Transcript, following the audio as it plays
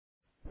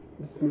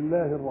بسم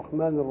الله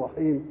الرحمن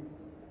الرحيم.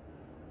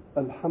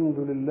 الحمد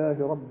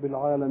لله رب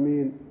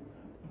العالمين،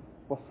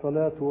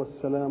 والصلاة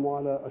والسلام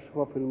على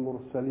أشرف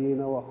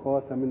المرسلين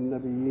وخاتم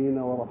النبيين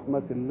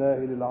ورحمة الله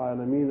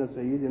للعالمين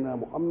سيدنا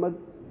محمد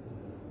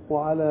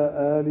وعلى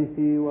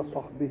آله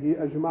وصحبه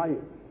أجمعين.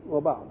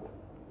 وبعد،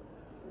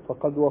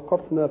 فقد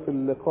وقفنا في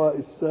اللقاء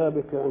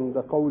السابق عند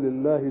قول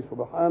الله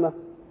سبحانه: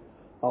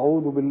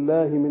 أعوذ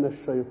بالله من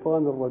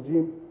الشيطان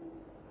الرجيم.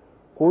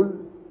 قل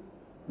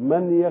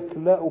من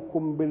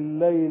يكلأكم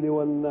بالليل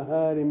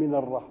والنهار من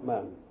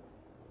الرحمن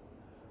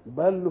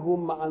بل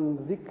هم عن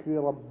ذكر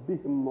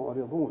ربهم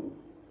معرضون.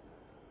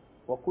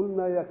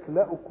 وقلنا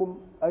يكلأكم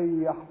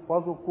أي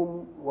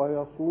يحفظكم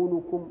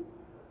ويصونكم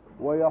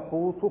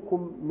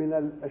ويحوطكم من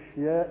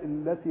الأشياء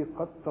التي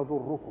قد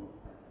تضركم.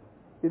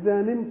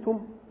 إذا نمتم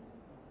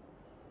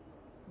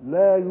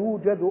لا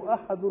يوجد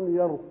أحد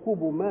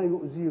يرقب ما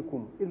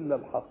يؤذيكم إلا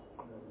الحق،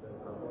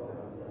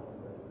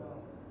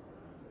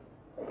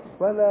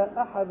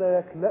 فلا أحد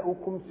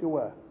يكلأكم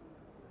سواه.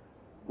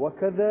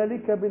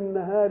 وكذلك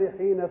بالنهار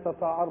حين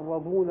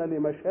تتعرضون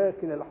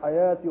لمشاكل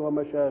الحياة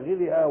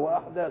ومشاغلها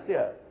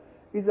وأحداثها،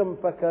 إذا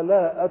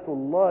فكلاءة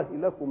الله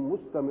لكم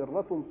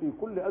مستمرة في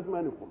كل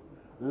أزمانكم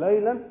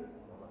ليلا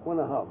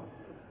ونهارا.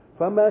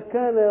 فما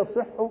كان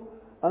يصح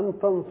أن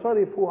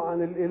تنصرفوا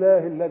عن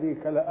الإله الذي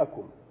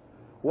كلأكم،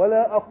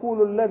 ولا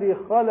أقول الذي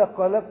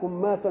خلق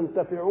لكم ما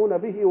تنتفعون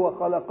به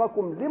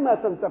وخلقكم لما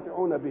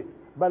تنتفعون به،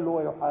 بل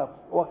هو يحافظ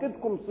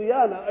واخدكم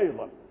صيانة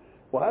أيضا،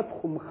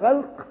 واخدكم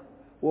خلق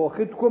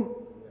واخدكم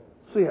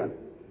صيانة.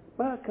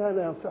 ما كان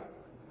يصح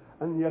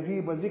أن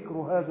يغيب ذكر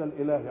هذا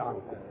الإله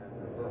عنكم.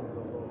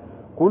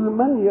 قل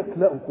من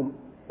يكلأكم،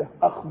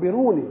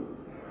 أخبروني.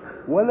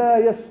 ولا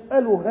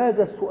يسأل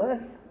هذا السؤال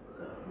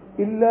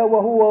إلا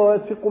وهو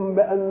واثق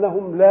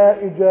بأنهم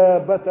لا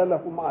إجابة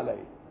لهم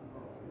عليه.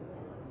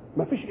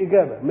 ما فيش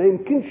إجابة، ما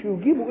يمكنش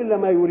يجيبوا إلا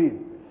ما يريد.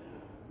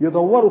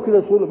 يدوروا كده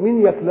يقولوا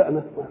مين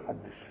يكلأنا؟ ما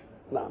حدش.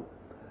 نعم.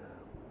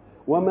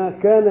 وما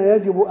كان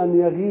يجب أن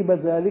يغيب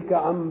ذلك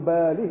عن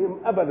بالهم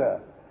أبدا،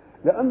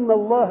 لأن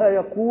الله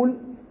يقول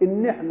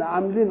إن احنا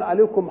عاملين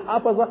عليكم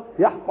حفظة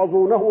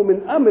يحفظونه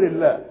من أمر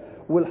الله،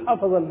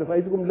 والحفظة اللي في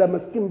ايديكم لا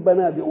ماسكين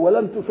بنادق ولا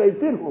انتم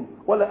شايفينهم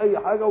ولا أي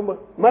حاجة،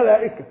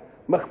 ملائكة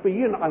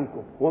مخفيين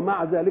عنكم،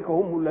 ومع ذلك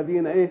هم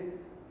الذين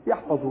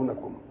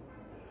يحفظونكم.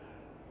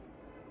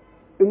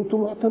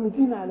 انتم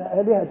معتمدين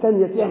على آلهة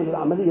تانية تعمل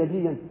العملية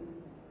دي؟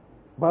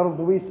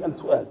 برضه بيسأل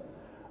سؤال: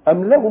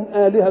 أم لهم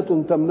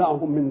آلهة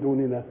تمنعهم من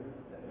دوننا؟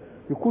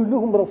 يكون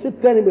لهم رصيد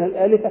تاني من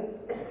الآلهة؟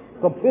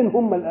 طب فين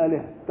هم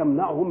الآلهة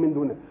تمنعهم من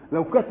دوننا؟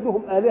 لو كانت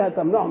لهم آلهة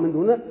تمنعهم من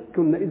دوننا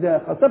كنا إذا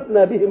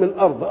خسفنا بهم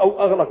الأرض أو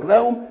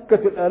أغرقناهم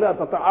كانت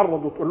الآلهة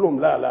تتعرض وتقول لهم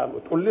لا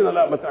تقول لنا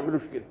لا ما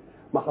تعملوش كده.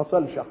 ما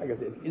حصلش حاجة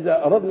زي دي.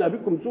 إذا أردنا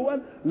بكم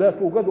سوءا لا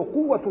توجد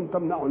قوة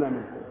تمنعنا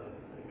منكم.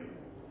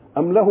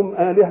 أم لهم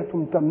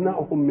آلهة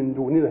تمنعهم من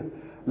دوننا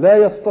لا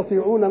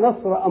يستطيعون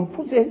نصر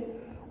أنفسهم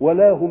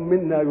ولا هم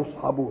منا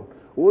يصحبون.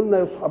 وقلنا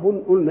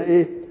يصحبون، قلنا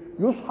إيه؟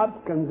 يصحب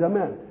كان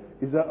زمان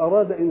إذا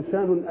أراد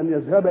إنسان أن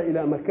يذهب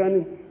إلى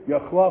مكان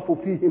يخاف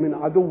فيه من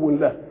عدو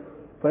له،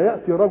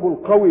 فيأتي رجل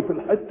قوي في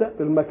الحتة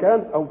في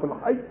المكان أو في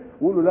الحي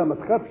ويقول له لا ما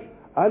تخافش،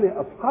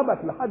 أنا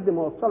أصحبك لحد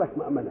ما أوصلك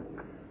مأمنك،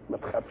 ما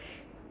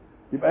تخافش.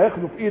 يبقى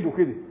ياخده في إيده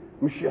كده،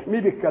 مش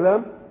يحميه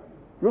بالكلام.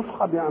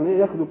 يصحب يعني ايه؟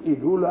 ياخده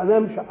بايده، يقول له انا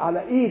مش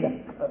على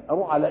ايدك،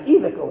 اروح على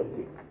ايدك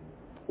اوديك.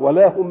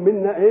 ولا هم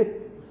منا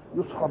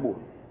يصحبون.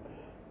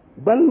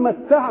 بل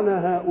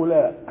متعنا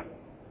هؤلاء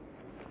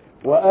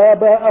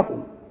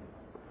وآباءهم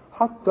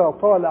حتى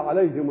طال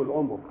عليهم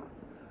العمر،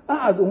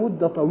 قعدوا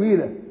مدة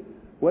طويلة،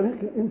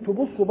 ولكن انتوا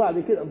بصوا بعد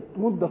كده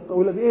مدة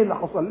طويلة دي ايه اللي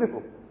حصل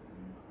لكم؟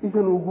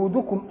 اذا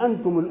وجودكم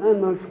انتم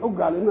الان مش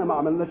حجة على اننا ما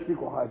عملناش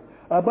فيكم حاجة.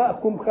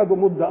 آباءكم خدوا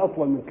مدة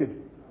اطول من كده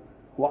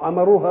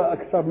وعمروها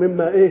اكثر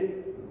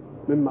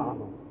مما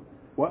عملوا،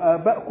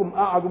 وآباءكم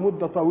قعدوا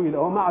مدة طويلة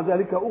ومع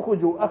ذلك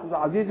أخذوا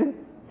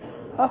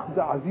أخذ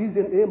عزيز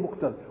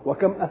مقتدر.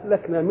 وكم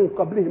أهلكنا من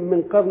قبلهم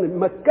من قرن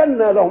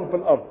مكنا لهم في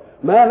الأرض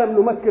ما لم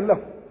نمكن لهم،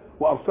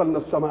 وأرسلنا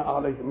السماء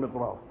عليهم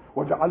مدرارا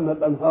وجعلنا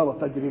الأنهار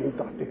تجري من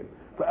تحتهم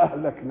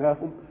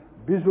فأهلكناهم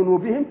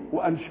بذنوبهم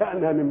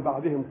وأنشأنا من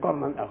بعدهم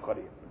قرنا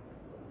آخرين.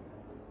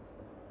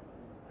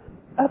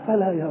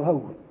 أفلا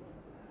يرون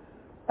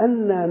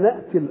أنا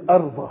نأتي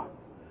الأرض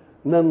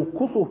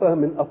ننقصها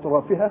من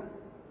أطرافها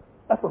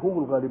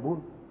أفهم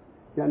الغالبون؟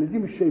 يعني دي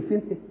مش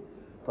شايفين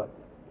طيب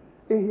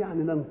إيه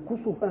يعني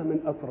ننقصها من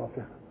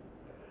أطرافها؟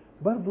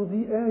 برضو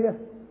دي آية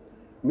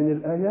من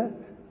الآيات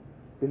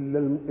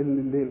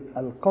اللي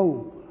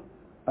القوم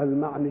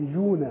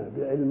المعنيون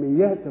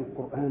بعلميات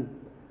القرآن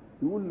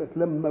يقول لك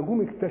لما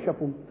جم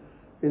اكتشفوا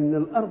إن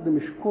الأرض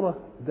مش كرة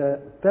ده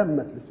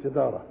تمت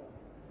الاستدارة،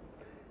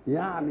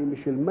 يعني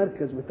مش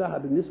المركز بتاعها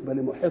بالنسبة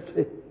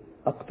لمحيطها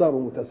أقطاره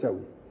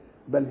متساوية،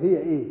 بل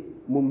هي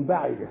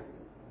منبعجة،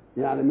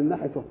 يعني من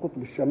ناحية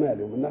القطب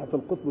الشمالي ومن ناحية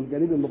القطب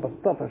الجنوبي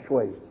مبسطة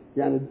شوية،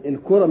 يعني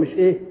الكرة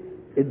مش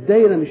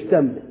الدايرة مش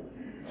تامة.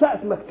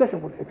 ساعة ما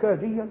اكتشفوا الحكاية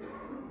دي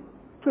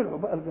طلعوا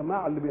بقى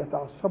الجماعه اللي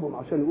بيتعصبوا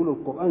عشان يقولوا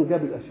القران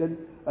جاب الاشياء دي،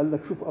 قال لك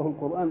شوف اهو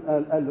القران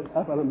قال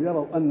افلم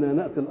يروا ان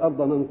ناتي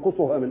الارض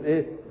ننقصها من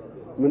ايه؟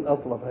 من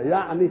اطرافها،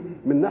 يعني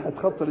من ناحيه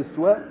خط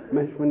الاستواء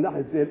مش من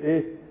ناحيه زي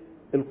الايه؟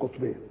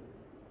 القطبين.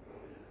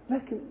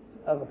 لكن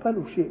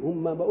اغفلوا شيء،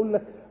 هم بقول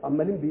لك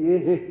عمالين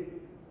بايه؟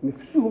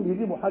 نفسهم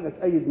يجيبوا حاجه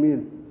تأيد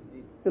مين؟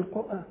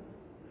 القران.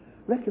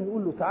 لكن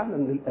نقول له تعالى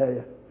من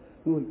الايه،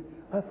 نقول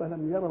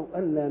افلم يروا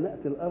ان لا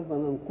ناتي الارض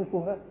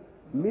ننقصها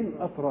من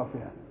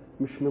اطرافها،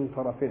 مش من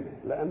طرفينها،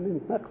 لان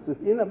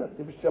النقص هنا بس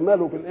في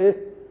الشمال وفي الايه؟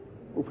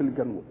 وفي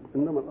الجنوب،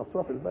 انما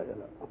الاطراف الباقيه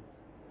لا.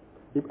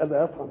 يبقى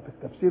ده يطعن في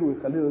التفسير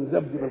ويخلينا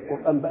نذبذب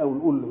القران بقى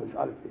ونقول مش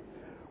عارف ايه.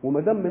 وما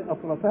دام من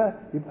اطرافها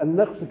يبقى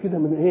النقص كده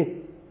من ايه؟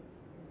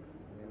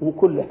 من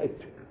كل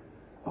حته.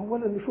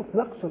 اولا نشوف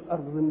نقص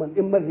الارض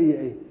امال هي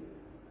ايه؟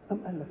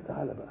 قال لك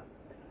تعالى بقى،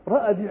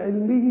 رأى دي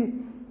علميه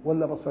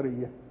ولا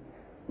بصريه؟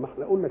 ما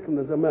احنا قلنا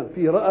كنا زمان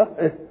في رأى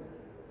إيه؟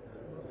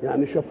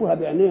 يعني شافوها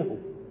بعينيهم،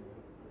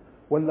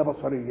 ولا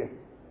بصريه؟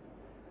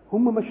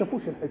 هم ما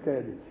شافوش الحكايه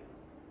دي،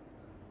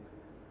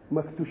 ما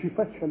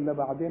اكتشفتش الا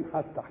بعدين،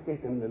 حتى حكايه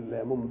ان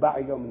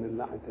المنبعجه ومن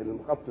ناحيه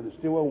خط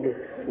الاستواء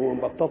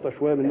ومبططه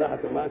شويه من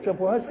ناحيه ما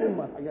شافوهاش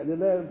هم الحاجات دي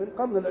في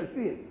القرن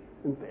العشرين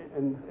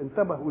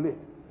انتبهوا ليه؟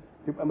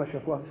 يبقى ما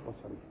شافوهاش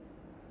بصريه.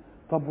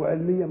 طب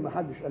وعلميا ما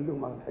حدش قال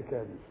لهم عن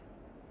الحكايه دي،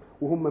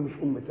 وهم مش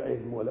امه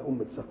علم ولا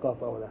امه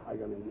ثقافه ولا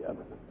حاجه من دي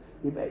ابدا.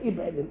 يبقى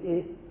ابعد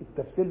الايه؟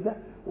 التفسير ده،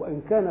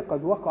 وان كان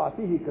قد وقع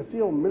فيه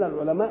كثير من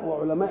العلماء،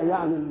 وعلماء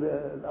يعني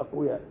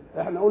الاقوياء.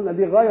 احنا قلنا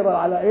دي غير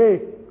على ايه؟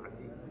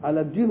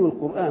 على الدين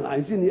والقران،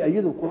 عايزين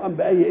يأيدوا القران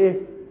باي ايه؟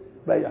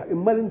 باي.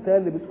 امال انت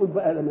اللي بتقول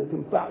بقى لما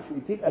تنفعش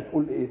تبقى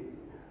تقول ايه؟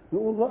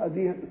 نقول رأى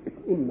دي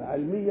اما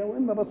علميه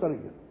واما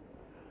بصريه.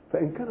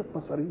 فان كانت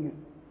بصريه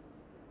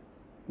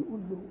نقول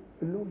له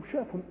انهم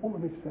شافوا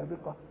الامم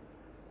السابقه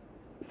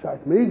ساعه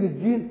ما يجي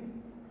الدين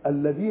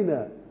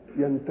الذين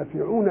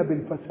ينتفعون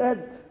بالفساد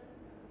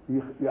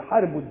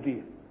يحاربوا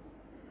الدين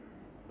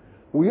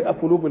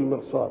ويقفوا له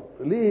بالمرصاد.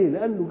 ليه؟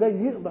 لانه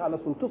جاي يقضي على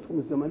سلطتهم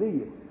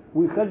الزمنيه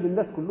ويخلي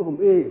الناس كلهم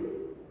ايه؟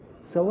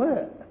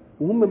 سواء.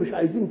 وهم مش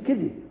عايزين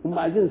كده، هم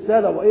عايزين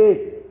ساده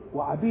وايه؟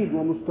 وعبيد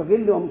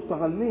ومستغل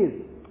ومستغلين،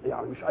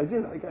 يعني مش عايزين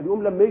الحكايه دي.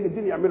 هم لما يجي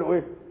الدين يعملوا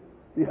ايه؟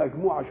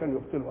 يهاجموه عشان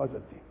يبطلوا هذا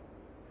الدين.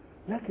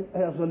 لكن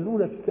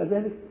ايظلون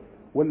كذلك؟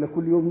 ولا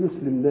كل يوم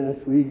يسلم ناس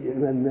ويجي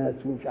ايمان ناس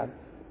ومش عارف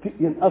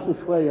ينقصوا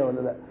شويه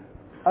ولا لا؟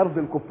 ارض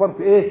الكفار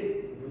في ايه؟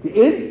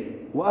 تقل،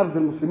 وارض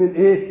المسلمين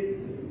ايه؟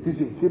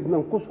 تزيد.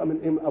 ننقصها من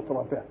ايه؟ من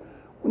اطرافها.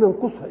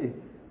 وننقصها ايه؟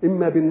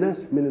 اما بالناس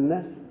من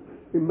الناس،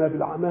 اما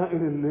بالعمائر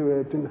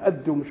اللي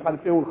تنهد ومش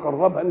عارف ايه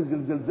ونخربها،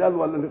 ننزل زلزال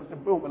ولا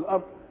نخسف بهم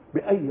الارض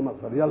باي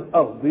مصدر، يا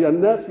الارض يا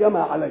الناس يا ما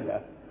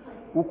عليها.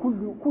 وكل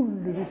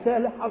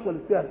رساله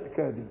حصلت فيها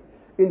الحكايه دي،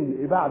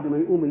 ان بعد ما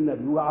يقوم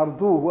النبي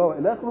ويعرضوه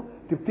والى اخره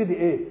تبتدي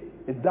ايه؟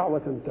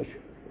 الدعوه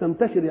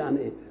تنتشر. يعني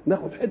ايه؟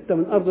 ناخد حته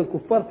من ارض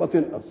الكفار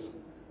فتنقص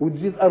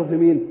وتزيد ارض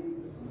مين؟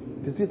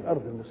 تزيد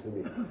ارض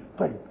المسلمين.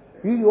 طيب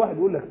يجي واحد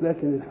يقول لك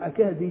لكن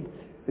الحكايه دي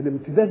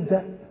الامتداد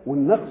ده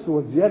والنقص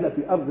والزياده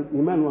في ارض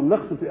الايمان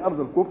والنقص في ارض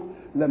الكفر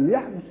لم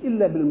يحدث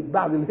الا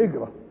بعد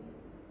الهجره،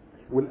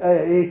 والايه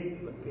ايه؟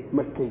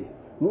 مكيه.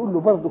 نقول له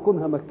برضه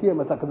كونها مكيه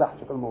ما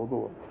تقدحش في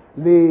الموضوع.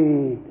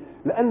 ليه؟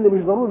 لان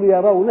مش ضروري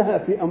يرونها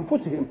في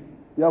انفسهم،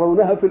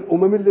 يرونها في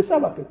الامم اللي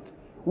سبقت،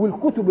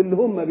 والكتب اللي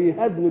هم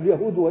بيهاجموا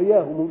اليهود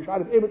وياهم ومش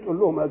عارف ايه بتقول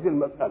لهم هذه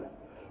المساله،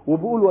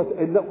 وبيقولوا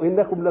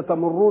انكم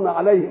لتمرون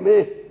عليهم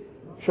ايه؟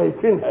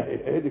 شايفينها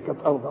هذه كانت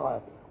ارض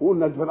عاد.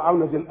 وقلنا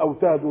فرعون ذي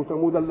الاوتاد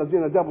وثمود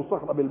الذين جابوا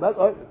الصخر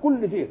بالباد،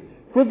 كل دي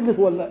فضلت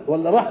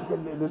ولا راحت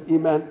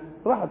للايمان؟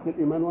 راحت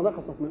للايمان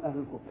ونقصت من اهل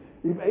الكفر.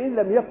 يبقى ان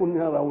لم يكن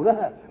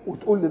يرونها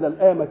وتقول لي ده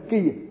الايه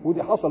مكيه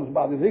ودي حصلت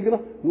بعد الهجره،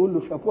 نقول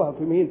له شافوها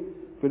في مين؟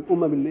 في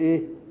الامم اللي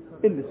ايه؟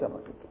 اللي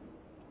سبقت.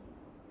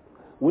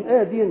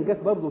 والايه دي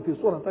جت برضه في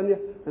سوره ثانيه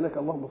هناك،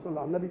 اللهم صل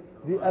على النبي،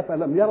 دي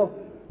افلم يروا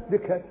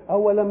بك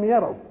اولم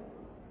يروا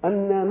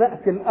ان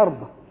ناتي الارض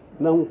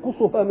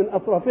ننقصها من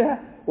اطرافها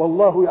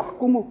والله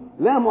يحكم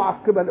لا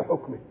معقب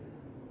لحكمه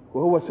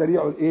وهو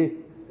سريع الايه؟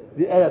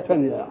 دي ايه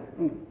ثانيه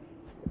يعني.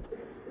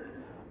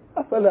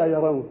 افلا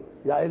يرون،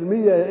 يا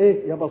علميه يا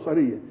ايه؟ يا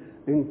بصريه.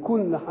 ان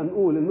كنا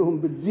هنقول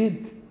انهم بتزيد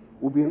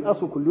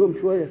وبينقصوا كل يوم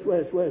شويه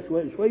شويه شويه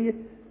شويه شويه،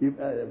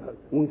 يبقى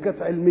وان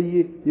كانت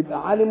علميه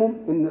يبقى علموا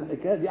ان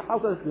الحكايه دي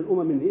حصلت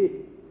للامم من ايه؟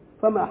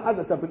 فما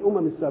حدث في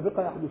الامم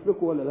السابقه يحدث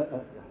لكم ولا لا؟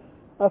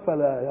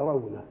 افلا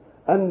يرون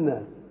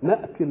ان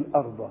ناتي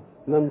الارض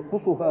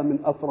ننقصها من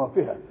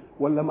اطرافها،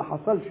 ولا ما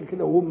حصلش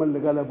كده وهم اللي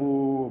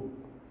غلبوا؟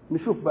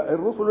 نشوف بقى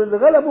الرسل اللي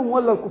غلبهم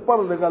ولا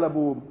الكفار اللي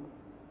غلبوهم؟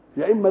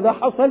 يا اما ده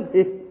حصل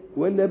ايه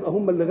والا يبقى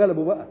هم اللي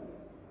غلبوا بقى.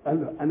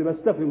 انا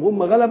بستفهم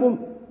هم غلبهم،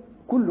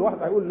 كل واحد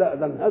هيقول لا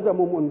ده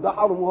انهزموا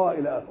واندحروا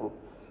والى اخره.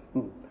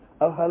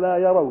 أفلا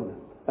يرون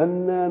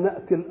أنا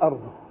نأتي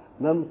الأرض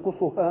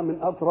ننقصها من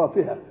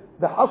أطرافها؟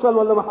 ده حصل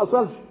ولا ما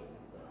حصلش؟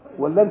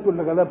 ولا أنتوا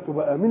اللي غلبتوا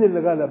بقى؟ مين اللي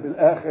غلب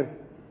الآخر؟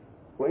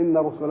 وإن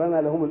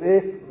رسلنا لهم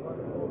الإيه؟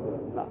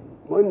 نعم.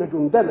 وإن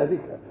جندنا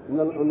ذكر إن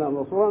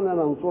رسلنا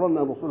لننصرن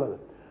رسلنا.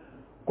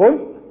 قل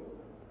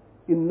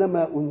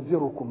انما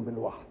انذركم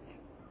بالوحي.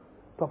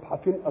 طب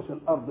هتنقص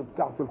الارض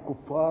بتاعت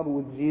الكفار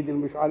وتزيد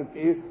المش عارف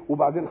ايه،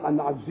 وبعدين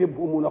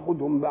هنعذبهم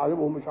وناخدهم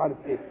بعذبهم مش عارف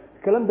ايه،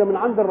 الكلام ده من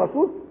عند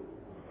الرسول؟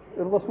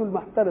 الرسول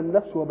محترم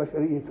نفسه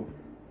وبشريته.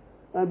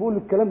 انا بقول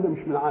الكلام ده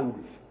مش من عندي،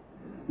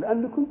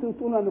 لان كنت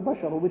بتقول انا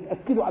بشر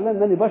وبتاكدوا على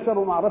انني بشر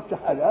وما اعرفش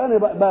حاجه.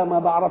 انا ما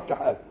بعرفش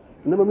حاجه،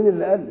 انما مين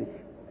اللي قال لي؟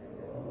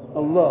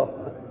 الله.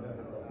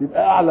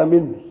 يبقى اعلى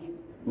مني.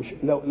 مش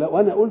لو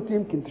انا قلت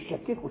يمكن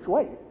تشككوا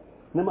شويه،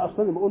 انما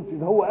اصلا ما قلت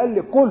ده هو قال لي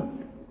قل،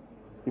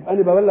 يبقى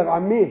انا ببلغ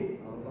عن مين؟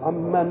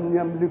 عمن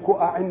يملك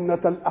أعنة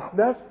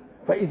الأحداث،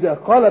 فإذا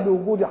قال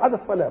بوجود حدث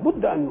فلا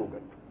بد أن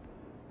يوجد.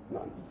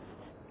 نعم.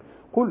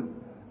 قل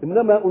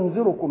إنما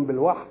أنذركم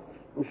بالوحي،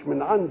 مش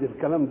من عندي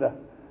الكلام ده.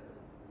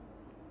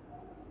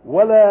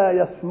 ولا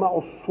يسمع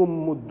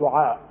الصم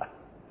الدعاء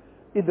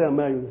إذا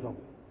ما ينذر.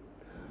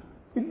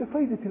 إلا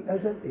فايدة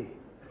الآذان إيه؟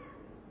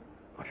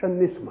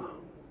 عشان نسمع.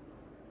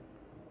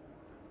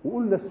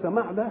 وقلنا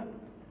السماع ده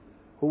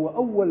هو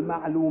أول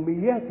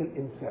معلوميات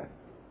الإنسان.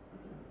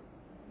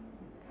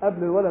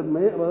 قبل الولد ما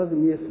يقرأ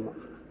لازم يسمع،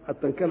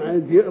 حتى إن كان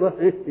عايز يقرأ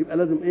إيه يبقى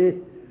لازم إيه؟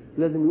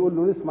 لازم يقول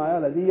له نسمع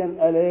يا دي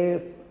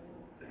ألف،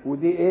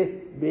 ودي إيه؟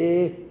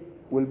 ب،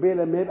 والبي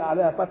لما يبقى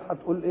عليها فتحة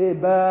تقول إيه؟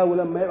 با،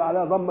 ولما يبقى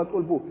عليها ضمة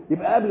تقول بو.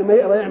 يبقى قبل ما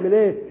يقرأ يعمل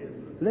إيه؟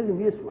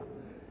 لازم يسمع.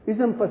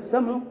 إذا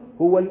فالسمع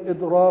هو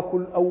الإدراك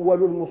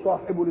الأول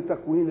المصاحب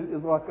لتكوين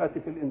الإدراكات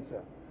في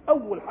الإنسان.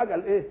 أول حاجة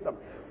الإيه؟ السمع.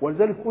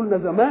 ولذلك قلنا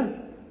زمان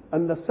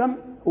أن السمع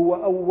هو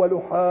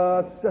أول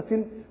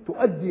حاسة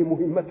تؤدي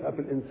مهمتها في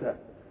الإنسان.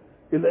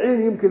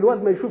 العين يمكن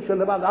الواد ما يشوفش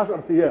إلا بعد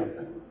 10 أيام.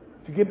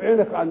 تجيب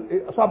عينك عن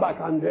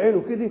أصابعك عند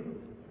عينه كده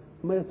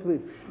ما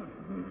يطرفش،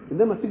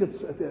 إنما تيجي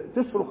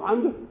تصرخ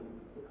عنده.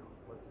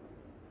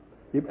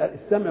 يبقى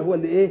السمع هو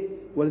اللي إيه؟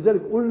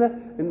 ولذلك قلنا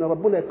إن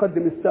ربنا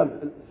يقدم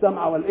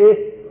السمع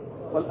والإيه؟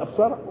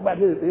 والأبصار،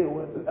 وبعدين الإيه؟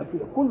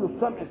 والأفئدة. كل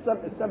السمع.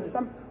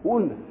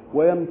 وقلنا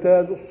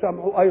ويمتاز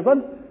السمع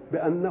أيضا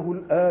بأنه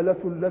الآلة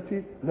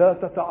التي لا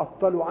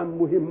تتعطل عن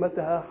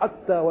مهمتها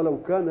حتى ولو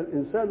كان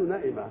الإنسان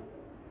نائما.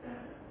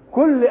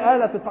 كل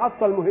آلة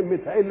تتعطل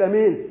مهمتها إلا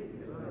مين؟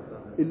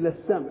 إلا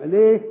السمع.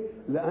 ليه؟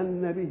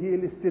 لأن به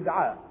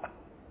الاستدعاء،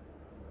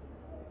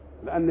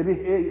 لأن به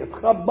إيه؟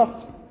 يتخبط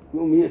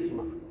يقوم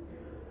يسمع.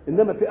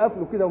 إنما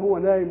تقفله كده وهو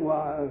نايم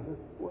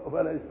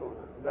ولا يسمع،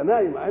 ده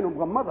نايم عينه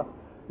مغمضة،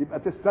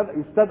 يبقى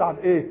يستدعى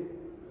بإيه؟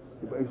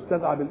 يبقى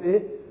يستدعى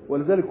بالإيه؟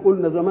 ولذلك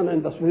قلنا زمان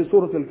عند في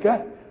سورة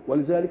الكهف: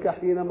 ولذلك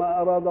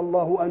حينما أراد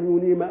الله أن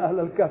ينيم أهل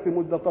الكهف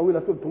مدة طويلة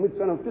 300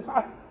 سنة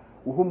و9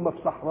 وهم في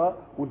صحراء،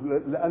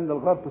 لأن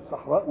الغار في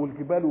الصحراء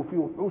والجبال وفيه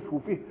وحوش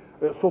وفيه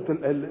صوت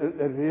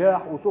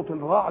الرياح وصوت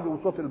الرعد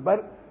وصوت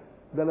البرق،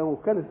 ده لو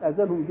كانت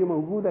آذانهم دي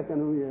موجودة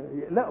كانوا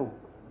يقلقوا.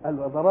 قال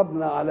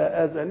وضربنا على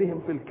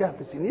آذانهم في الكهف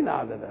سنين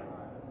عددا.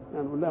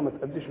 يعني نقول لها ما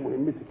تأديش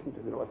مهمتك انت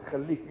دلوقتي،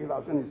 خليك كده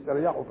عشان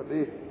يستريحوا في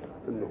الايه؟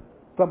 في النوم.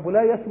 طب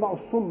ولا يسمع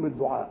الصم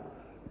الدعاء؟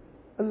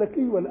 قال لك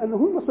ايوه، لأنه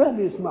هم سهل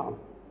يسمعوا،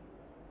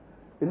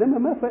 إنما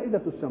ما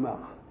فائدة السماع؟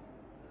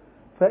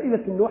 فائدة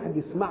إن واحد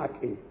يسمعك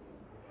إيه؟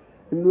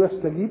 إنه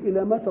يستجيب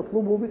إلى ما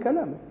تطلبه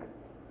بكلامك.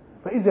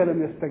 فإذا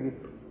لم يستجب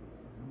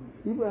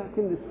يبقى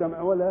كن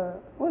السمع ولا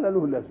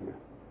له لازمة.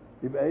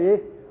 يبقى إيه؟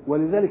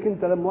 ولذلك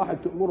أنت لما واحد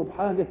تأمره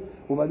بحاجة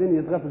وبعدين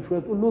يتغفل شوية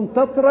تقول له أنت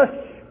اطرش.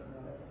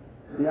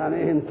 يعني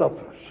إيه أنت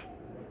اطرش؟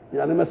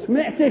 يعني ما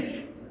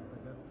سمعتش.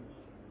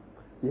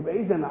 يبقى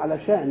إذا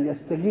علشان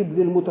يستجيب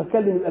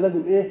للمتكلم يبقى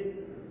لازم إيه؟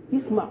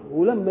 يسمع،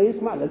 ولما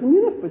يسمع لازم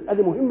ينفذ.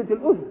 هذه مهمة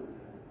الأذن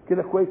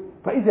كده كويس.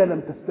 فإذا لم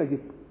تستجب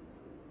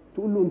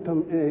تقول له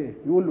انت ايه؟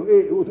 يقول له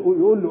ايه؟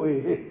 يقول له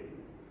ايه؟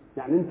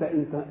 يعني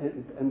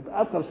انت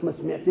اطرش ما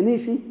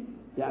سمعتنيش،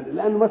 يعني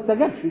لانه ما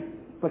استجابش،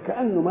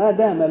 فكانه ما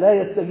دام لا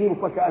يستجيب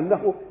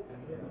فكانه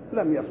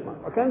لم يسمع،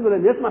 فكانه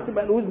لم يسمع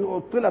تبقى الاذن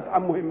عطلت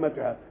عن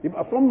مهمتها.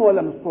 يبقى صم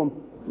ولا مش صم؟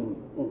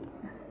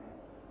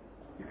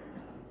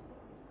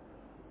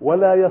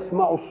 ولا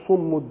يسمع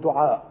الصم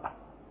الدعاء.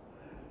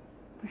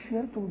 مش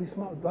يا ريتهم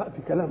بيسمعوا الدعاء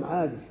في كلام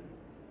عادي،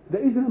 ده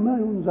اذا ما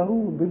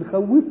ينذرون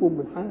بنخوفهم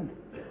من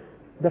حاجه.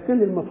 ده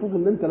كان المفروض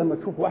ان انت لما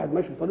تشوف واحد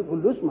ماشي في طريق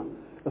تقول له اسمع،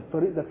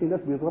 الطريق ده فيه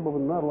ناس بيضربوا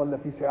بالنار، ولا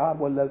فيه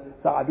ثعاب، ولا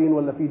ثعابين،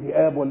 ولا فيه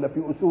ذئاب، ولا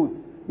فيه اسود،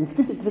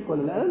 يفتكر لك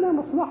ولا لا؟ لا،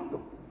 مصلحته.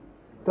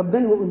 طب ده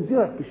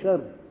انذرك في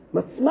الشر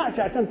ما تسمعش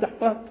عشان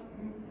تحتاط،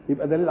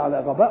 يبقى دليل على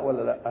غباء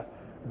ولا لا؟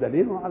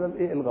 دليل على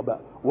الايه؟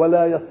 الغباء.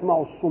 ولا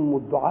يسمع الصم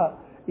الدعاء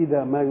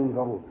اذا ما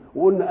ينذرون.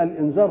 وقلنا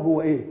الانذار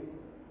هو ايه؟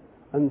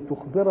 ان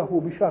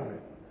تخبره بشر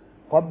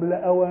قبل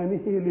اوانه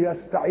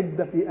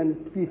ليستعد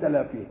في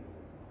تلافيه.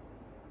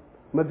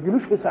 ما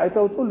تجيلوش في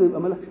ساعتها وتقول له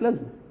يبقى مالكش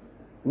لازمه،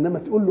 انما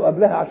تقول له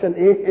قبلها عشان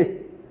ايه؟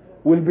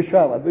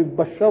 والبشاره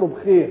بيبشره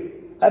بخير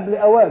قبل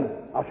اوانه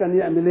عشان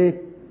يعمل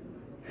ايه؟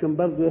 عشان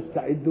برضه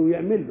يستعد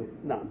ويعمل له.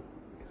 نعم.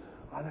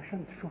 علشان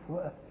تشوفوا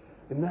بقى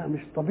انها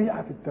مش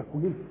طبيعه في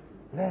التكوين،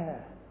 لا،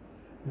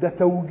 ده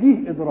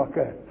توجيه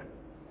ادراكات.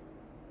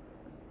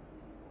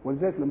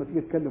 ولذلك لما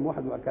تيجي تكلم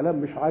واحد وكلام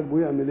مش عاجبه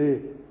يعمل ايه؟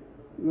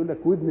 يقول لك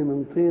ودني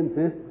من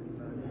طين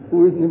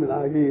ودني من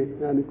عجين،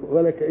 يعني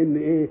ولا كأن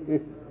ايه؟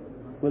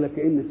 ولا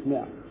كأن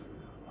سمع.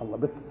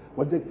 الله،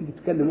 ولذلك تيجي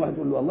تكلم واحد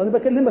تقول له والله انا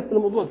بكلمك في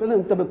الموضوع فلان،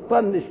 انت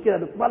بتطنش كده،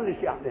 بتطنش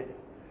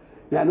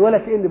يعني ولا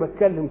كاني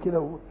بتكلم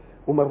كده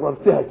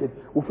ومررتها كده.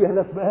 وفيها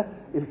ناس بقى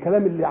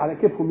الكلام اللي على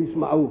كيفهم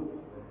يسمعوه،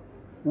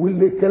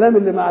 واللي الكلام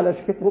اللي ما على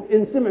كيفهم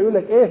ان سمع يقول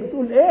لك ايه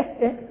بتقول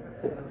ايه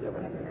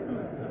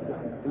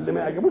اللي ما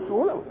يعجبوش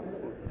يقوله.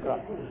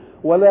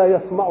 ولا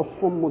يسمع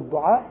الصم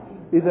الدعاء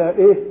اذا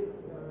ايه،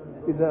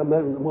 اذا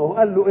ما هو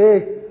قال له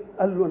ايه،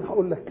 قال له انا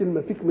هقول لك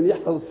كلمه فيك من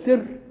يحفظ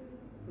السر.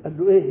 قال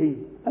له ايه هي؟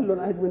 قال له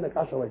انا عايز منك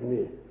 10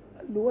 جنيه.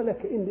 قال له ولا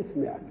كاني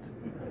سمعت.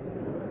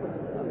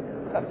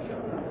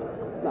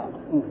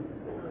 نعم.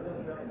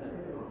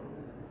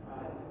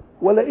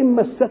 ولئن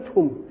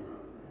مستهم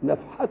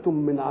نفحة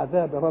من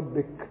عذاب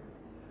ربك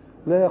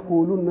لا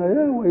يقولون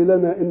يا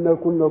ويلنا إنا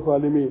كنا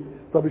ظالمين.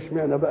 طب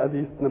اشمعنى بقى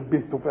دي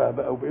تنبهتوا فيها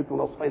بقى وبقيتوا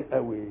ناصحين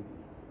قوي؟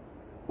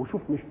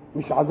 وشوف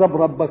مش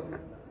عذاب ربك،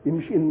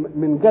 مش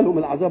من جالهم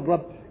العذاب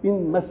رب،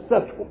 إن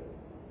مستهم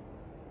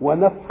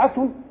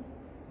ونفحة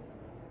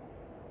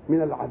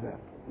من العذاب.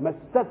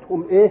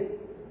 مستهم ايه؟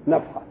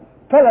 نفحة.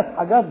 3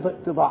 حاجات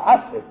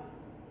تضاعفها.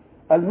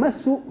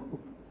 المس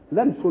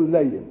لمس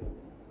لين،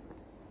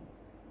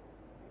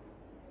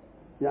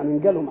 يعني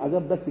جالهم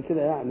عذاب بس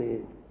كده يعني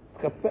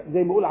خفاف،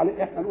 زي ما نقول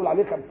عليه احنا نقول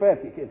عليه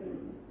خفافي كده،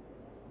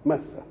 مسه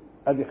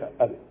ادي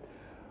ادي.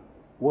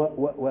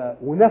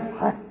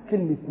 ونفحه،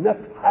 كلمه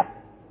نفحه،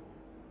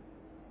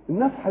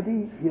 النفحه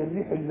دي هي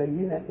الريح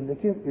اللينه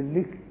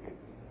اللي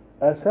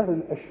اثار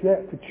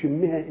الاشياء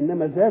تشمها،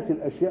 انما ذات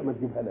الاشياء ما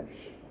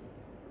تجيبهاش.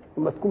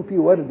 لما تكون في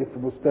ورد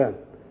في بستان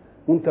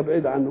وانت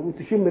بعيد عنه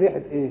وتشم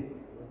ريحه ايه؟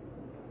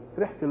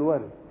 ريحه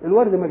الورد.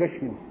 الورد ما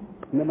جاش هنا،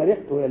 انما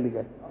ريحته هي اللي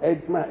جت. هي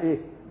اسمها ايه؟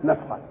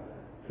 نفحه.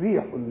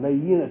 ريح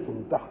لينه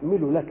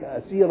تحمل لك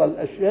اسير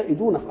الاشياء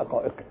دون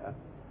حقائقها،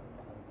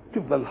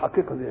 تفضل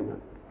الحقيقه زي ما.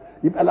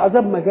 يبقى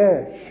العذاب ما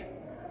جاش،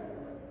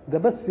 ده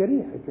بس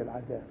ريحه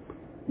العذاب.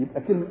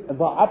 يبقى كلمه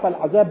ضاعف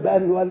العذاب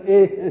بان قال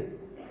ايه؟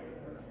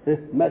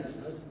 مس.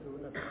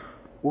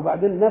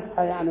 وبعدين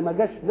نفحه يعني ما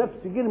جاش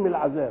نفس جرم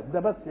العذاب ده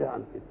بس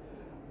يعني كده.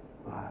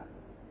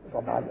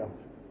 طبعا قوي.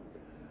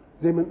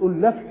 زي ما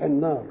نقول لفح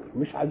النار،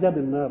 مش عذاب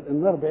النار،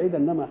 النار بعيده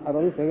انما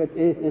حرارتها جت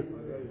ايه؟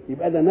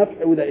 يبقى ده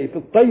نفح وده ايه؟ في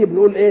الطيب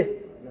نقول ايه؟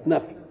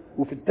 نفح،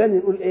 وفي الثاني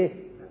نقول ايه؟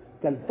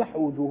 تلفح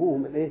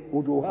وجوههم الايه؟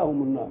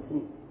 وجوههم النار.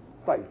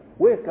 طيب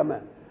وايه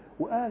كمان؟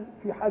 وقال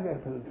في حاجه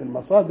في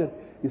المصادر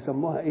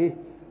يسموها ايه؟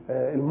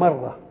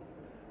 المره.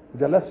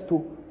 جلست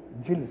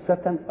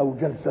جلسة أو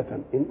جلسة.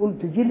 إن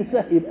قلت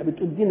جلسة يبقى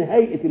بتديني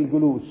هيئة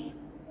الجلوس،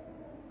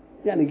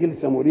 يعني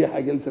جلسة مريحة،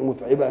 جلسة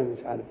متعبة،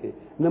 مش عارف إيه.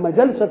 إنما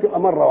جلسة تبقى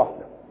مرة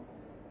واحدة،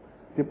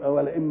 تبقى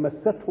ولئن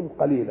مستهم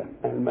قليلة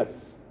المس.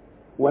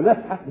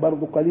 ونفحة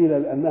برضو قليلة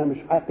لأنها مش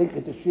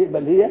حقيقة الشيء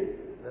بل هي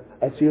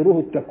أسيره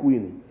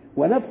التكويني.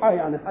 ونفحة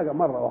يعني حاجة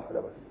مرة واحدة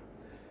بس،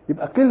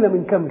 يبقى قلة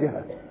من كم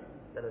جهة؟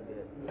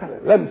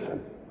 3 لمسا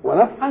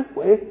ونفحة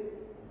وإيه؟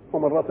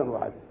 ومرة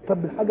واحدة.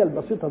 طب الحاجة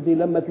البسيطة دي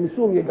لما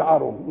تمسوهم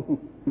يجعرهم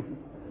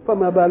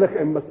فما بالك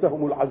إن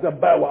مسهم العذاب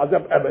بقى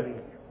وعذاب أبدي،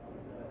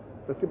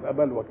 فتبقى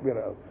بلوى كبيرة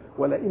قوي.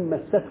 ولئن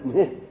مستهم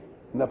إيه؟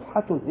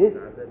 نفحة إيه؟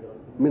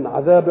 من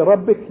عذاب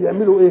ربك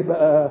يعملوا إيه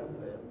بقى؟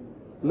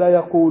 لا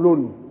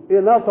يقولون إيه؟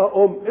 نطق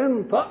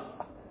انطق،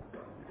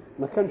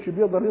 ما كانش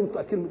بيقدر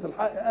ينطق كلمة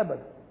الحق أبدا.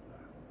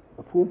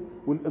 مفهوم؟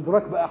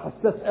 والإدراك بقى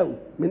حساس قوي،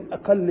 من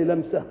أقل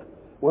لمسة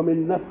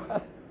ومن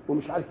نفحة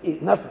ومش عارف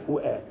إيه، نفح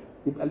وقال.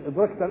 يبقى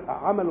الادراك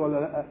عمل ولا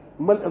لا؟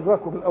 امال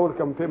الادراك في الاول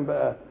كم فين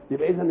بقى؟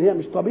 يبقى اذا هي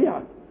مش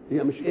طبيعه،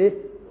 هي مش ايه؟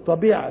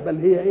 طبيعه، بل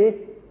هي ايه؟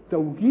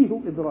 توجيه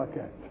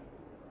ادراكات.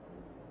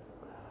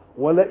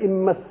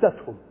 ولئن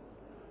مستهم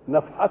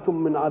نفحه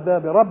من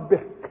عذاب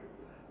ربك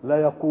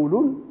لا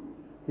يقولون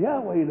يا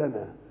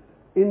ويلنا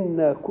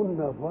انا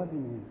كنا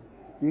ظالمين.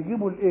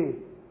 يجيبوا الايه؟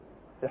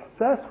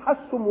 احساس،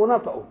 حسهم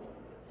ونطقوا.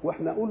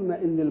 واحنا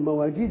قلنا ان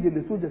المواجيد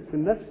اللي توجد في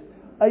النفس،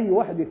 اي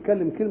واحد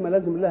يتكلم كلمه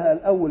لازم لها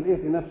الاول ايه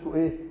في نفسه؟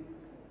 ايه؟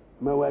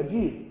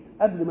 مواجيد.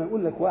 قبل ما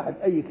يقول لك واحد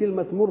اي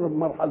كلمه تمر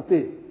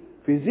بمرحلتين،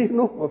 في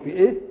ذهنه وفي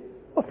ايه؟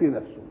 وفي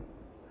نفسه.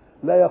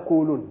 لا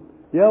يقولون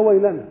يا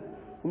ويلنا،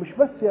 ومش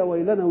بس يا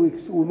ويلنا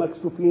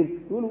ومكسوفين،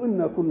 يقولوا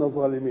انا كنا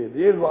ظالمين،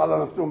 يرضوا على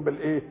نفسهم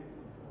بالايه؟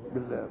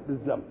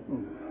 بالذنب.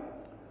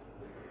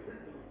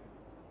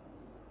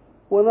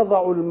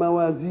 ونضع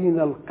الموازين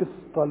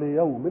القسط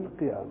ليوم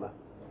القيامه.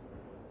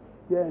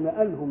 يعني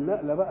نقلهم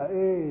نقله بقى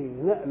ايه؟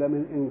 نقله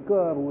من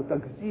انكار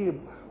وتكذيب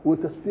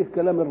وتسفيه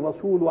كلام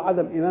الرسول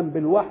وعدم ايمان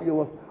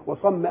بالوحي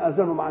وصم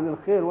اذانهم عن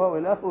الخير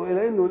والى اخره،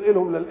 الى انه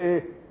ينقلهم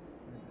للايه؟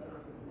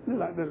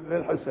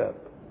 للحساب.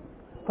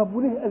 طب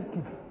وليه قال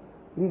كده؟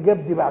 ليه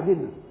جاب دي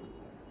بعدين؟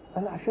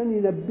 قال عشان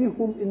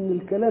ينبههم ان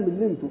الكلام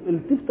اللي انتم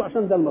التفتوا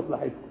عشان ده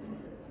لمصلحتكم،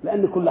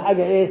 لان كل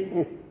حاجه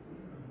ايه؟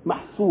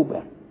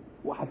 محسوبه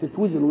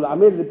وهتتوزن،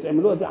 والعمليه اللي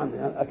بتعملوها دي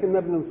يعني اكننا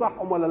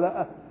بننصحهم ولا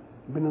لا؟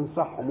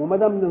 بننصحهم. وما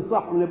دام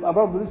بننصحهم نبقى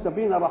برضه لسه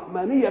فينا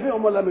رحمانيه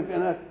بهم ولا ما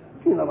فيناش؟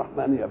 فينا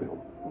رحمانيه بهم.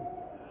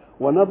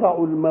 ونضع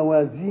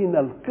الموازين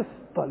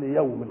القسط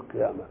ليوم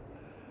القيامه.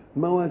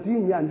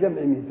 موازين يعني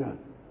جمع ميزان،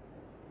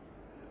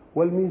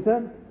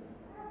 والميزان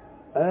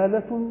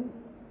آلة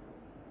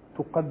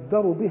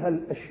تقدر بها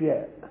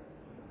الأشياء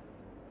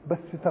بس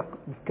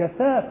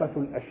كثافة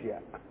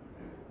الأشياء،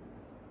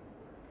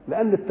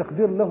 لأن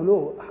التقدير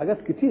له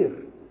حاجات كتير.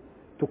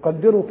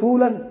 تقدره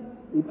طولا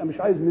يبقى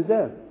مش عايز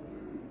ميزان،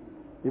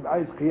 يبقى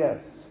عايز قياس،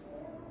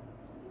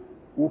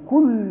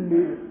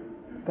 وكل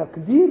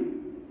تقدير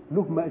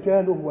له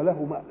مجاله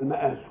وله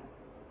مقاسه.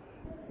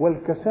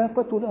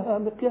 والكثافة لها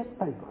مقياس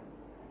أيضا،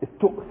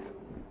 التقل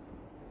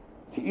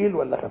تقيل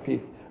ولا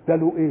خفيف، ده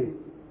له ايه؟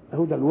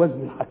 هو ده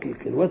الوزن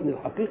الحقيقي. الوزن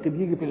الحقيقي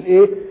بيجي في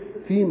الايه؟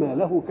 فيما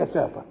له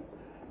كثافة.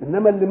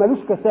 انما اللي ملوش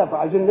كثافة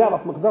عايزين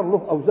نعرف مقدار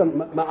له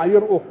اوزان،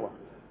 معايير اخرى،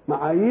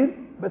 معايير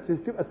بس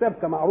تبقى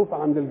ثابته معروفه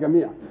عند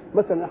الجميع.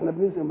 مثلا احنا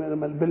بننزل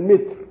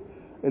بالمتر،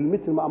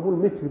 المتر معمول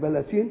متر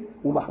بلاتين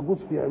ومحجوز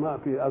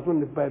في اظن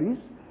في باريس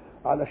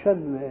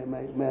علشان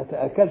ما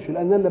يتاكلش،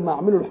 لان لما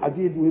اعمله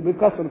الحديد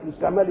وبكثره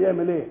الاستعمال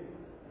يعمل ايه؟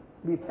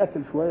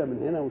 بيتاكل شويه من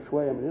هنا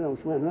وشويه من هنا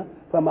وشويه من هنا،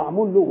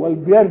 فمعمول له.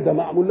 والبيرده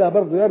معمول لها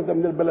برضه يرده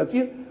من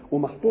البلاتين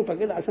ومحطوطه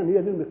كده عشان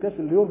هي دي المقياس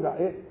اللي يرجع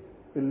ايه؟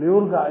 اللي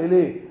يرجع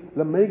اليه.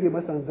 لما يجي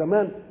مثلا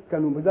زمان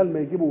كانوا بدل ما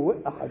يجيبوا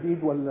وقه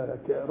حديد ولا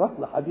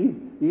رطل حديد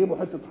يجيبوا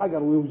حته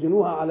حجر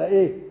ويوزنوها على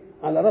ايه؟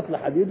 على رطل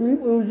حديد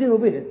ويبقوا يوزنوا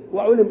به،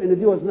 وعلم ان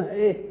دي وزنها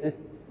ايه؟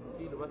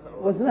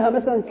 وزنها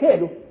مثلا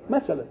كيلو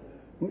مثلا،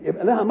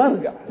 يبقى لها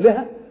مرجع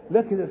لها.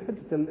 لكن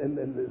حته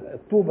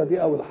الطوبه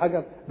دي او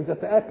الحجر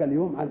بتتاكل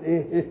يوم عن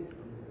ايه؟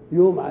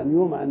 يوم عن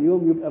يوم عن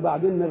يوم، يبقى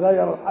بعدين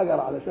نغير الحجر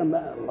علشان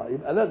ما الله،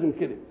 يبقى لازم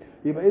كده.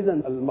 يبقى اذا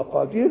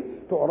المقادير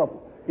تعرف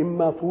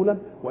اما طولا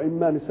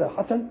واما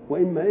مساحه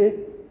واما ايه؟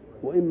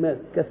 واما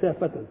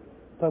كثافه.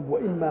 طب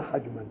واما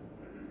حجما،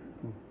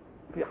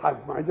 في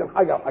حجم، عايزين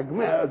حاجه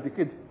حجمها قد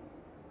كده،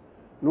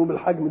 نقوم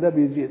الحجم ده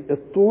بيزيد.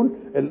 الطول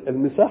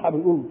المساحه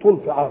بنقول طول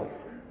في عرض.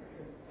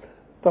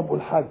 طب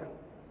والحجم؟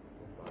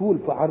 طول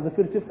في عرض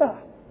في ارتفاع،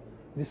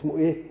 دي اسمه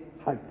ايه؟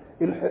 حجم.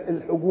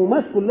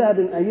 الحجومات كلها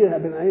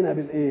بنقينها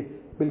بالايه؟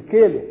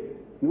 بالكيلو.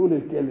 نقول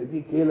الكيلو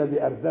دي كيلو،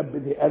 دي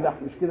اردب، دي قدح،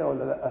 مش كده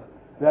ولا لا؟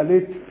 ده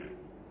لتر.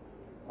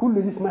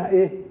 كل دي اسمها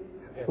ايه؟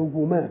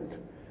 حجومات.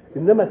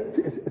 انما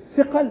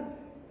الثقل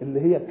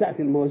اللي هي بتاعت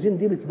الموازين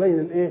دي بتبين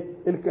الايه؟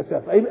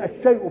 الكثافه. يبقى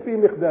الشيء في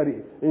مقداره،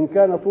 ان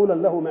كان طولا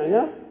له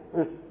معيار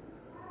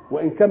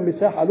وان كان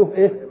مساحه له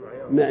ايه؟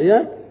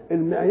 معيار.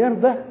 المعيار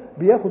ده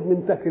بياخد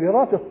من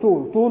تكريرات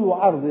الطول، طول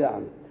وعرض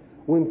يعني.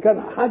 وان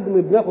كان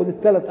حجم بياخد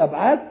الثلاث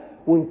ابعاد،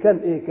 وان كان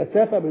ايه؟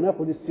 كثافه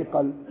بناخد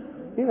الثقل.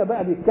 هنا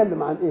بقى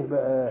بيتكلم عن ايه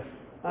بقى؟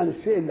 عن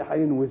الشيء اللي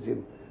هينوزن،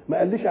 ما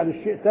قاليش عن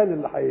الشيء الثاني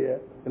اللي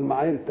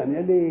المعايير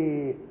الثانيه.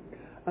 ليه؟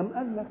 أم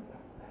قال لك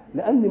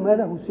لأن ما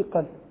له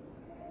ثقل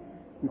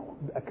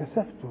يبقى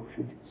كثافته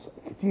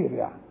كتير.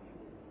 يعني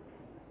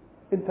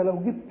أنت لو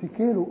جبت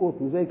كيلو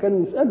قطن زي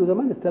كانوا يسألوا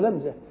زمان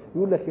التلامذة،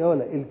 يقول لك يا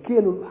ولا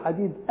الكيلو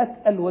الحديد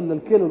أتقل ولا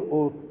الكيلو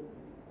القطن؟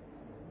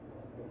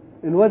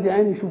 الواد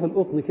عيني يشوف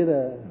القطن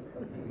كده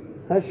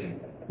هش،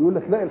 يقول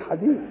لك لا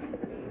الحديد.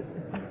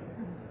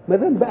 ما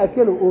دام بقى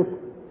كيلو قطن،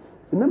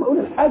 إنما أقول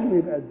الحجم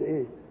يبقى قد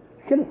إيه؟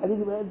 الكيلو الحديد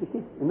يبقى قد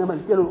كده، إنما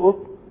الكيلو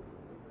القطن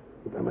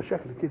يبقى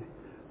مشاكل كده.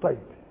 طيب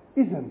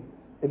اذا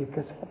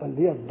الكثافه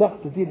اللي هي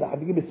الضغط دي اللي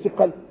هتجيب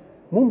الثقل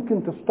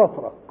ممكن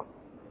تستطرق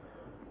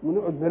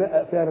ونقعد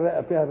نرقق فيها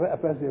الرقه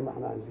فيها زي ما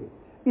احنا عايزين.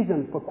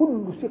 اذا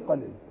فكل ثقل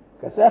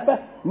كثافه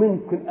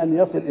ممكن ان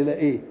يصل الى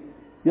ايه؟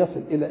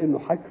 يصل الى انه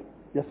حجم،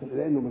 يصل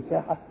الى انه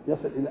مساحه،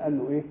 يصل الى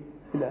انه ايه؟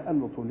 الى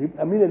انه طول.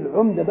 يبقى مين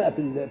العمده بقى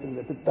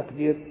في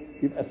التقدير؟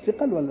 يبقى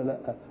الثقل ولا لا؟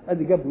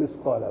 ادي جاب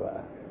مثقال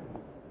بقى.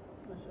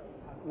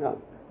 نعم.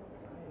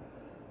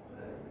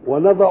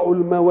 ونضع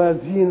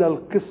الموازين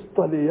القسط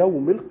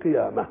ليوم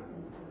القيامة.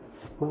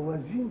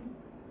 موازين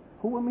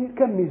هو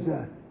كم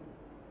ميزان؟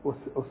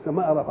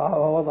 والسماء رفعها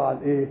ووضع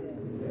الايه؟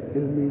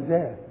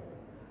 الميزان.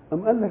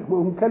 أم قال لك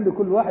إن كان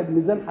لكل واحد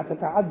ميزان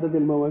هتتعدد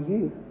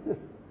الموازين.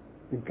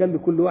 إن كان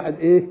لكل واحد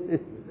ايه؟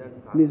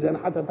 ميزان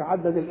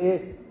هتتعدد الايه؟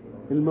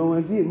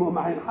 الموازين.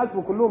 ما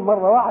هينحاسبوا كلهم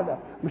مرة واحدة،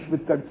 مش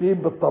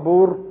بالترتيب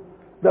بالطابور،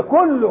 ده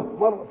كله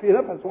مرة في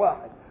نفس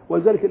واحد.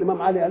 ولذلك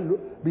الامام علي قال له،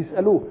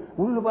 بيسالوه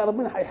يقولوا له بقى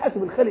ربنا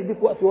هيحاسب الخلق دي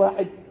في وقت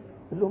واحد؟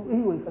 قال لهم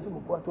ايه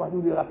ويحاسبهم في وقت واحد؟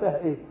 يقول لي فيها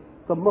ايه؟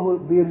 طب ما هو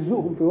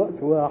بيرزقهم في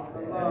وقت واحد.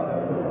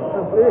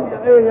 طب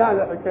ايه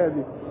يعني الحكايه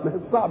دي؟ ما هي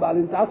صعبه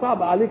عليك انت،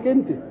 صعبه عليك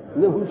انت،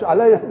 مش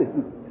عليا.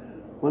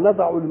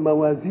 ونضع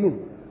الموازين.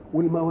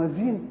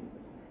 والموازين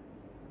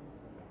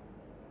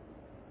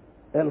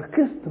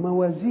القسط،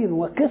 موازين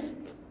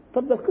وقسط.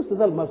 طب ده القسط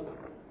ده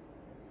المصدر.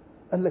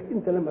 قال لك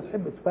انت لما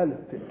تحب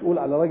تقول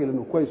على راجل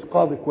انه كويس،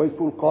 قاضي كويس،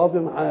 تقول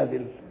قاض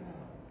عادل،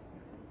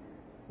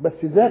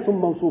 بس ذات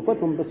موصوفة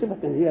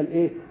بصفة هي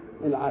الايه؟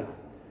 العدل.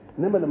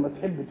 انما لما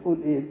تحب تقول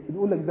ايه؟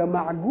 تقول لك ده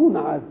معجون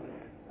عدل.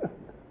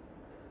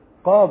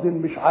 قاض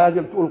مش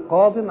عادل، تقول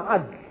قاض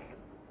عدل.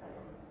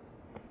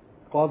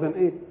 قاض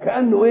ايه؟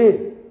 كأنه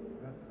ايه؟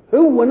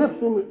 هو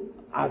نفسه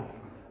عدل.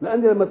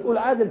 لان لما تقول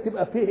عادل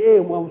تبقى فيه ايه؟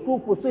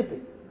 موصوف وصفة.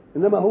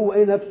 انما هو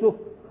ايه نفسه؟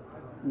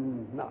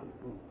 نعم.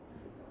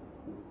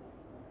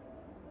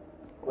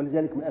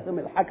 ولذلك من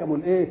اسامي الحكم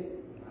الايه؟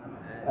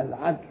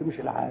 العدل، مش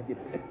العادل.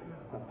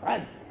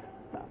 عدل.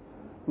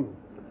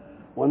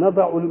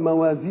 ونضع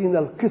الموازين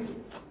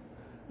القسط.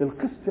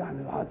 القسط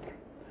يعني العدل.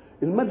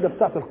 المادة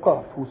بتاعت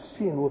القاف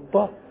والسين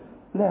والطاء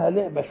لها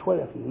لعبة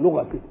شوية في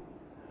اللغة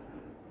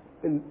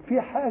كده.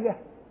 في حاجة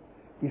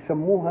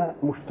يسموها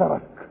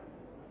مشترك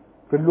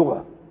في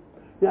اللغة،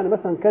 يعني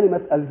مثلا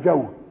كلمة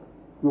الجو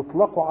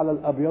يطلق على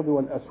الأبيض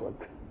والأسود.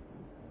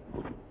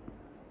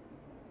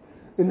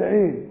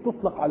 العين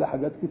تطلق على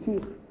حاجات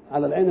كتير،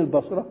 على العين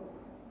البصرة،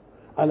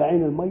 على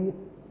عين المية،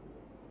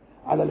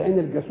 على العين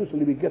الجاسوس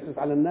اللي بيتجسس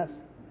على الناس،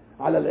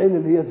 على العين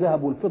اللي هي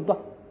الذهب والفضة،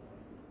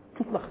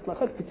 تطلق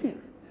اطلاقات كتير.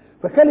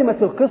 فكلمة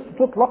القسط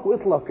تطلق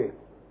إطلاقين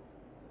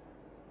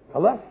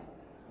خلاص،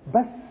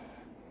 بس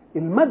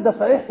المادة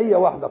صحيح هي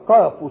واحدة،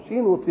 قاف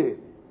وسين وتاء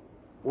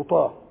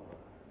وطاء،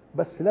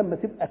 بس لما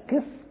تبقى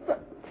قسط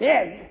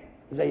فعل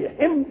زي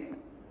حمل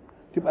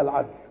تبقى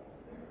العدل،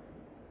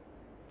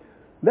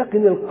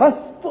 لكن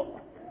القسط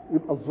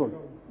يبقى الظلم.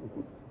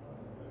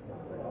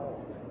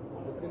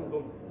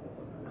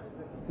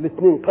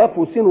 الاثنين قاف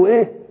وسين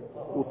وايه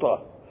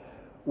وطاء،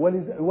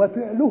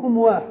 وفعلهم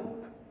واحد،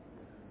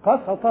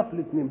 قسط في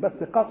الاثنين،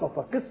 بس قسط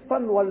قسطا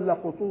ولا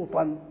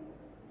قسوطا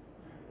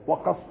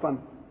وقسطا.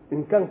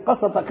 ان كان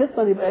قسط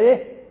قسطا يبقى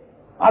ايه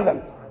عدل،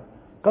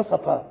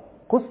 قسط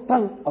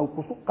قسطا او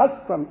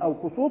قسطا او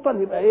قسوطا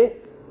يبقى ايه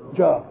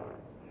جار.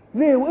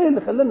 ليه وايه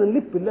اللي خلانا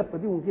نلف اللفه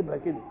دي ونجيبها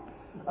كده؟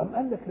 أم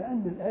قال لك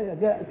لأن الآية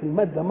جاءت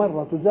المادة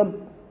مرة تذم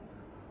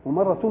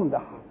ومرة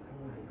تمدح،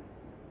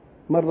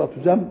 مرة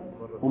تذم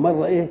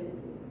ومرة إيه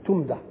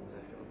تمدح.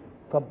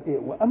 طب إيه؟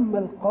 وأما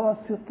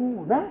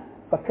القاسطون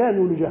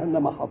فكانوا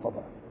لجهنم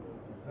حطبا.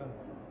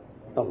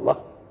 الله،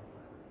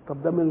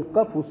 طب ده من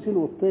القاف والسين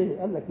والطاء.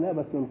 قال لك لا،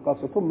 بس من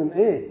القاسطون من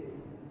إيه؟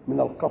 من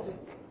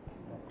القسط،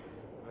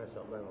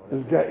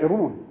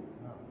 الجائرون.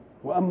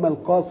 وأما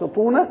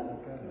القاسطون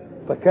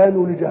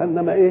فكانوا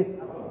لجهنم إيه؟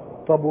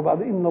 طب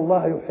وبعد إن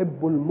الله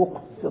يحب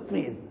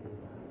المقسطين.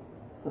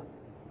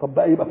 طب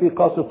بقى يبقى فيه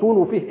قاسطون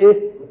وفيه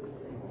ايه؟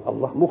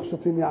 الله،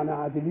 مقسطين يعني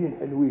عادلين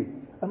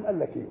حلوين. أم قال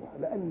لك ايه؟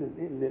 لأن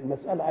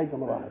المسألة عايزة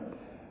مراحل.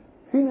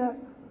 هنا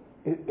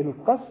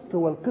القسط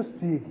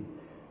والقسط يجي،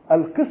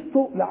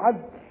 القسط لعدل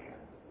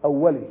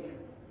أولي،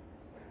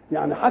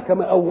 يعني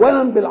حكم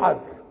أولا بالعدل،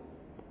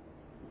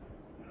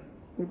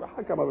 يبقى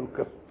حكم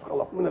بالقسط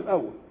خلاص من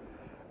الأول.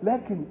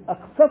 لكن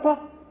أقسط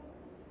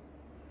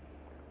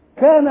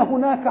كان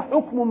هناك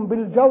حكم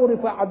بالجور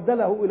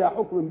فعدله الى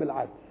حكم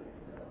بالعدل.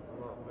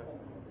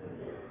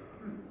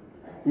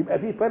 يبقى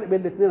في فرق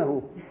بين الاثنين اهو.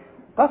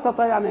 قسط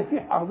يعني في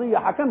قضيه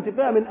حكمت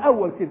فيها من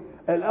اول كده،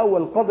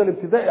 الاول القاضي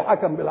الابتدائي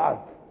حكم بالعدل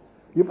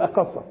يبقى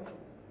قسط،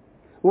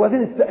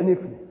 وبعدين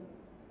استأنفني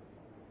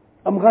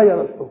ام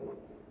غير الحكم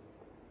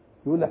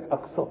يقول لك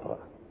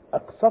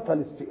اقسط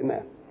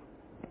الاستئناف.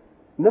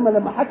 انما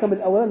لما حكم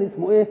الاولاني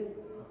اسمه ايه؟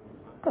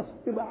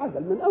 قسط، يبقى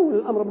عدل من اول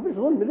الامر، مفيش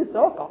ظلم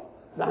لسه وقع،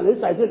 نحن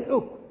لسه عايزين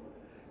الحكم.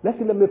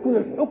 لكن لما يكون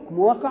الحكم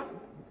وقع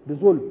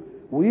بظلم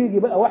ويجي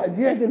بقى واحد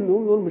يعدل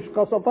نقول مش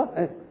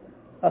قسطه،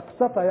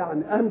 اقسط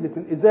يعني اهمت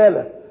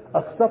الازاله،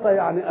 اقسط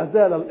يعني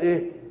ازال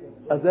الايه؟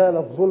 ازال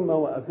الظلم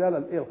وازال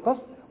الايه؟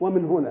 القسط.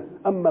 ومن هنا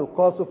اما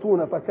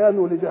القاسطون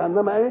فكانوا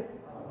لجهنم ايه؟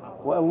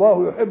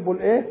 والله يحب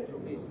الايه؟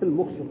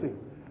 المقسطين.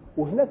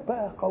 وهناك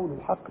بقى قول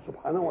الحق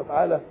سبحانه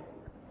وتعالى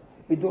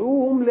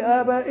ادعوهم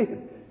لآبائهم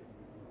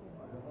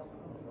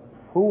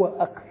هو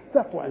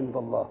اقسط عند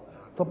الله.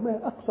 طب ما هي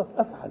اقسط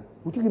افعل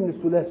وتيجي من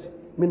الثلاثي،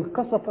 من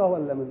قسطه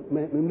ولا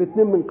من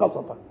الاثنين؟ من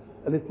قسطه،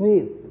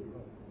 الاثنين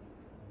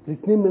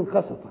من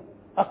قسطه.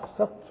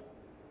 اقسط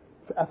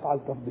في افعل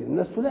تفضيل من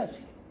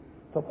الثلاثي.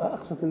 طب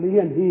اقسط اللي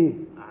هي نهيه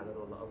اعدل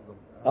ولا افضل؟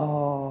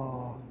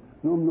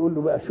 نقوم نقول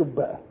له بقى شوف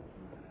بقى،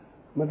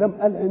 ما دام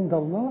قال عند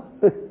الله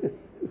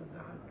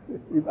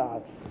يبقى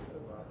عدل،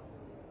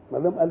 ما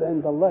دام قال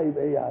عند الله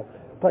يبقى ايه؟ عدل.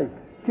 طيب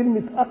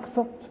كلمه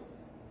اقسط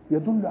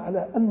يدل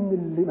على ان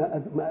اللي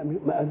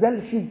ما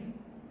ازالش،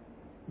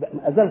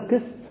 ما ازال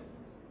قسط،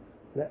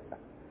 لا،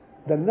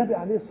 ده النبي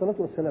عليه الصلاه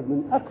والسلام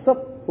من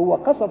اقسط، هو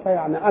قسط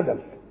يعني عدل،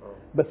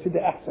 بس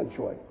ده احسن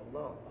شويه،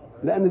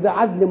 لان ده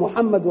عدل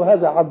محمد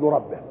وهذا عدل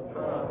ربه.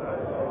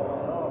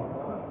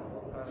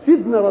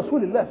 سيدنا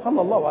رسول الله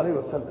صلى الله عليه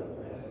وسلم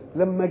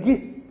لما جه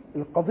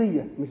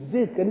القضيه، مش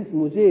زيد كان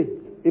اسمه زيد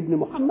ابن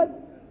محمد،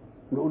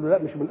 نقول له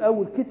لا مش من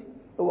الاول كده،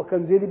 هو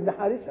كان زيد ابن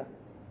حارثه،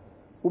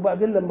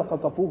 وبعدين لما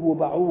خطفوه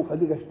وباعوه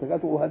خديجه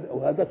اشتكته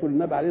وهدته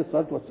للنبي عليه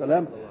الصلاه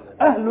والسلام،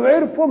 اهله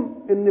عرفوا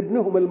ان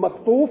ابنهم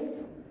المخطوف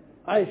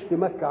عايش في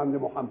مكه عند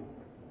محمد،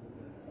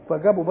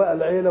 فجابوا بقى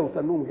العيله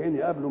وتنوهم جايين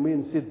يقابلوا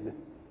مين؟ سيدنا.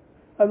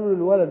 قالوا له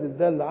الولد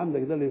ده اللي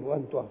عندك ده اللي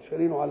انتوا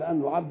شارينه على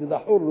انه عبد، ده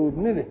حر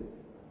وابننا،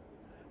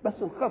 بس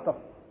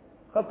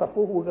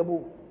خطفوه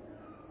وجابوه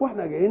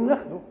واحنا جايين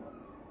ناخده.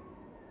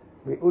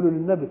 بيقولوا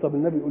للنبي، طب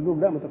النبي يقول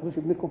لهم لا ما تاخدوش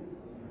ابنكم.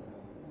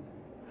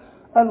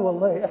 قال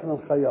والله احنا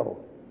نخيره،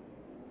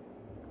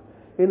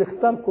 إن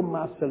اختاركم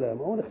مع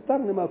السلامة وإن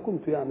اختارني ما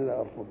كنت يعني لا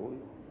أرفضه.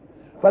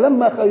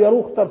 فلما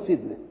خيروه اختار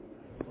سيدنا.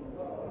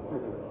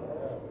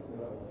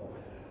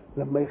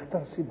 لما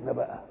يختار سيدنا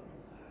بقى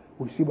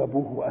ويسيب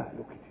أبوه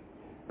وأهله كده،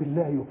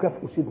 بالله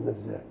يكافئ سيدنا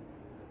إزاي؟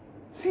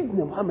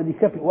 سيدنا محمد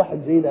يكافئ واحد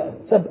زي ده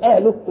ساب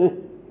أهله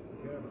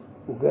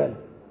وقال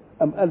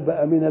أم قال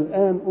بقى من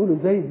الآن قولوا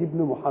زيد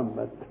بن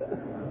محمد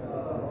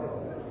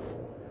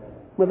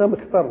ما دام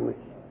اختارني.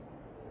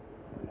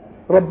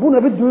 ربنا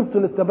بده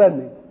يبطل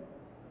التبني.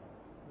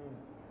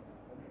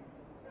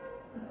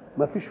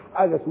 ما فيش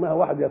حاجة اسمها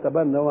واحد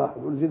يتبنى واحد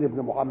يقول زيد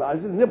بن محمد.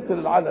 عايزين نبطل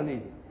العادة دي.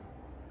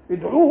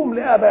 ادعوهم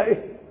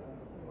لآبائهم.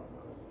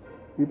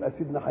 يبقى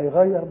سيدنا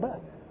هيغير بقى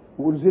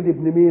ويقول زيد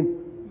بن مين؟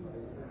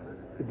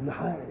 ابن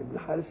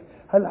حارث.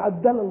 هل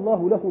عدل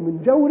الله له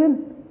من جور؟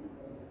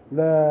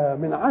 لا،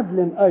 من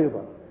عدل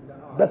أيضا،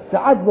 بس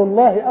عدل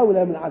الله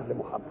أولى من عدل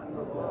محمد.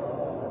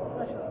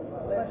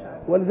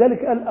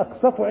 ولذلك قال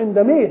أقسط عند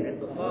مين؟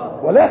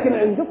 ولكن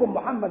عندكم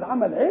محمد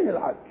عمل عين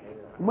العدل.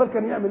 امال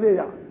كان يعمل ايه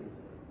يعني؟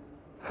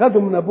 خده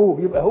من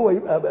ابوه يبقى هو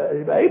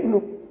يبقى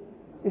ابنه.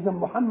 اذا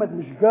محمد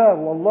مش جار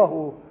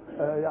والله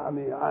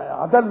يعني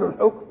عدل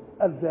الحكم.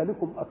 قال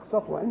ذلكم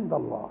اقسط عند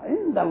الله.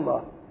 عند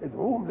الله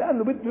ادعوهم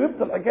لانه بده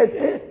يبطل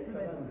حكايه ايه؟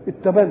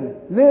 التبني.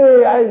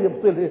 ليه عايز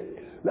يبطل ايه؟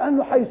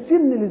 لانه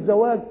هيسن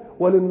للزواج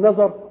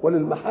وللنظر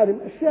وللمحارم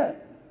اشياء.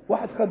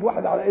 واحد خد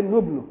واحد على انه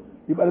ابنه،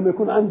 يبقى لما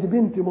يكون عندي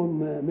بنت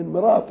من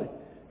مراتي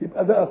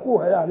يبقى ده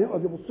اخوها، يعني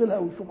يقعد يبص لها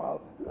ويشوفها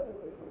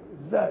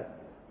ازاي.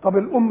 طب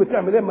الام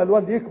تعمل ايه اما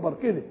الواد يكبر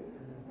كده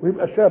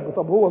ويبقى شاب؟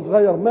 طب هو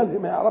صغير ملهي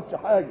ما يعرفش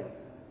حاجه،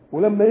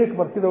 ولما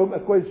يكبر كده ويبقى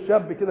كويس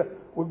شاب كده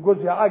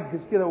والجوز يعجز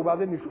كده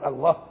وبعدين يشوف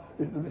الله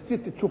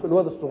الست تشوف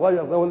الواد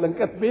الصغير ده ولا ان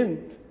كانت بنت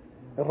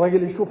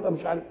الراجل يشوفها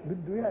مش عارف.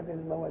 بده يعدل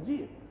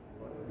الموازين،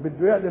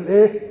 بده يعدل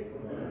ايه؟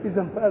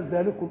 اذا فقال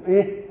ذلكم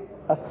ايه؟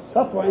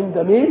 اقسط عند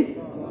مين؟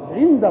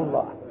 عند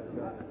الله.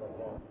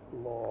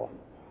 الله.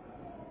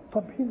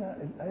 طب هنا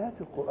الايات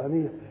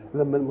القرانيه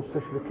لما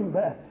المستشرقين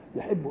بقى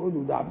يحبوا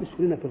يقولوا دعبسوا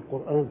لنا في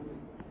القران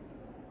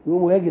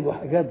يقوموا يجدوا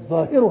حاجات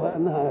ظاهرها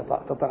انها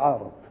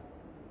تتعارض.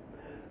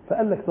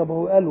 فقال لك طب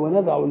هو قال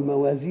ونضع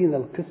الموازين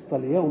القسط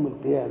ليوم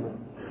القيامه،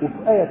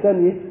 وفي ايه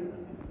ثانيه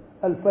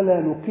قال فلا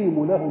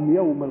نقيم لهم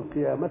يوم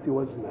القيامه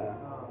وزنا.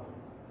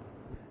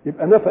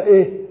 يبقى نفى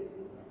ايه؟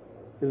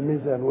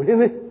 الميزان،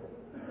 وهنا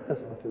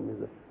اثبت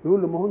الميزان.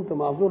 يقول له ما هو انت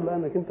معذور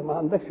لانك انت ما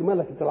عندكش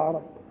ملكه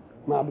العرب،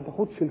 ما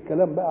بتاخدش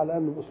الكلام بقى على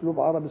انه اسلوب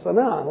عربي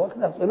صناعه،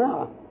 واخدها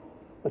صناعه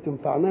ما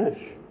تنفعناش.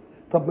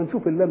 طب ما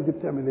نشوف اللام دي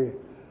بتعمل ايه؟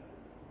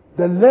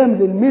 ده اللام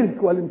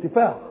للملك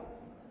والانتفاع.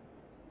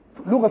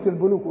 لغه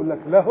البنوك يقول لك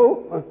له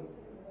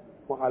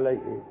وعليه.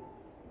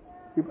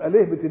 يبقى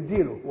ليه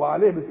بتديله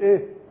وعليه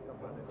ايه؟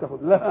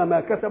 تاخد لها ما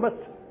كسبت.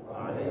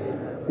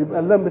 يبقى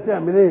اللام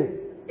بتعمل ايه؟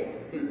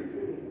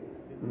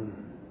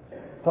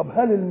 طب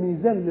هل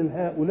الميزان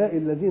لهؤلاء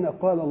الذين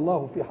قال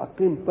الله في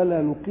حقهم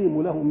فلا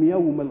نقيم لهم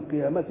يوم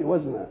القيامة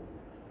وزنا،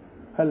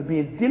 هل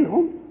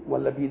بيديلهم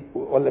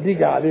ولا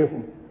بيجي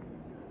عليهم؟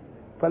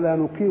 فلا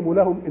نقيم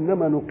لهم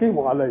إنما نقيم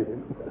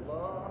عليهم.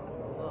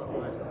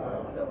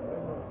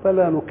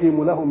 فلا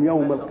نقيم لهم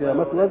يوم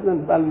القيامة وزنا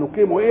بل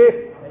نقيم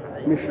ايه؟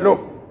 مش له،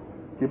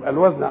 يبقى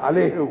الوزن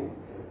عليه هو.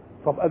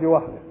 طب ادي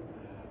واحدة.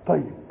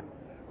 طيب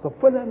طب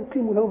فلا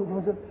نقيم لهم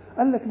وزنا،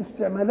 قال لك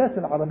الاستعمالات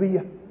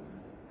العربية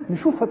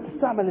نشوفها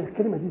بتستعمل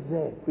الكلمة دي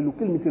ازاي في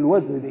كلمة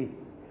الوزن دي.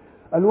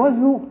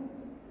 الوزن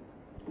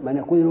من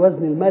يكون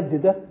الوزن المادي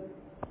ده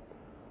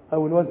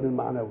او الوزن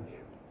المعنوي.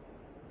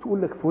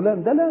 تقول لك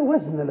فلان ده لا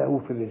وزن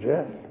له في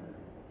الرجال،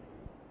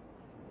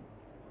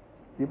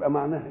 يبقى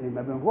معناها ايه؟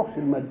 ما بنروحش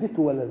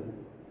لمادته ولا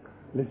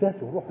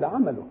لذاته، نروح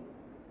لعمله.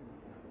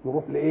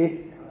 نروح لايه؟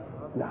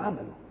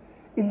 لعمله.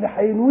 اللي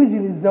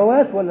هينوزن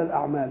الذوات ولا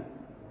الاعمال؟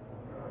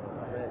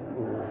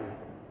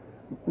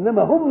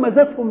 انما هم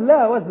ذاتهم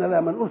لا وزن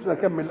لا. ما نقولش ده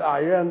كان من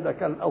الاعيان، ده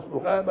كان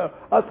اصله غابه،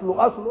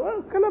 اصله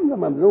الكلام ده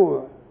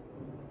ممنوع.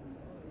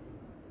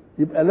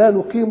 يبقى لا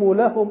نقيم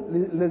لهم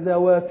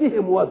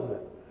لذواتهم وزنا.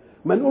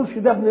 ما نقولش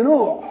ده ابن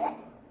نوح.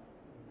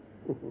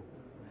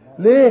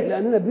 ليه؟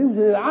 لاننا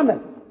بننزل العمل.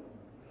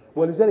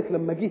 ولذلك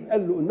لما جه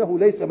قال له انه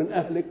ليس من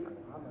اهلك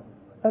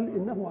قال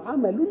انه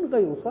عمل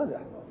غير صالح.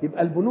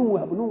 يبقى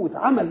البنوه بنوه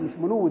عمل مش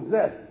بنوه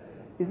ذات.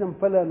 اذا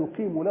فلا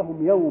نقيم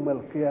لهم يوم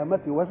القيامه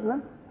وزنا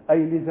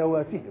اي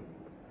لذواتهم.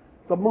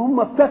 طب ما هم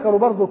ابتكروا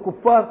برضه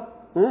الكفار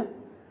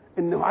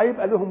انه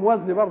هيبقى لهم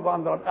وزن برضه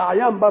عند ربنا،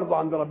 اعيان برضه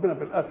عند ربنا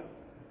في الاخر.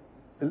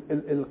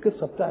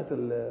 القصه بتاعت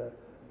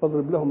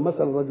فاضرب لهم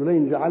مثل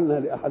رجلين جعلنا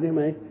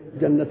لاحدهما ايه؟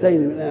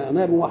 جنتين من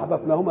اعناب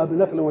وحففناهما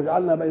بنخل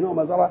وجعلنا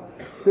بينهما زرعا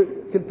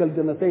كلتا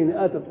الجنتين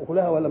اتت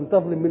اكلها ولم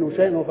تظلم منه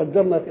شيئا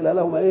وفجرنا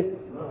خلالهما ايه؟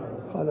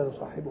 قال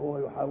لصاحبه وهو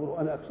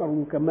يحاوره انا اكثر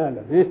منك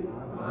مالا ايه؟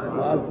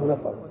 والف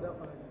نفر.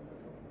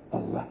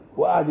 الله.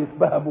 وقعد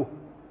يتبهبوا.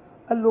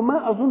 قال له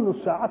ما اظن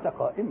الساعه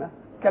قائمه.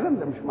 الكلام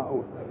ده مش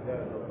معقول.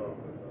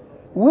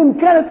 وان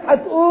كانت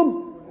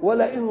هتقوم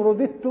ولئن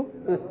رددت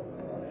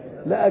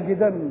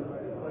لاجدن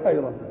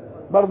خيرا.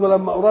 برضه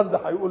لما ارد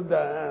هيقول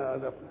ده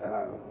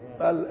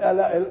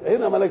لا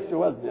هنا مالكش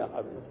وزن يا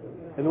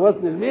حبيبي.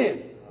 الوزن المين؟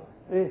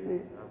 ايه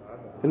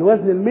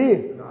الوزن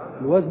المين؟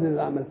 الوزن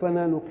العمل.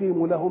 فلا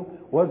نقيم لهم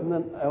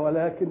وزنا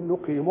ولكن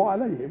نقيم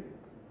عليهم.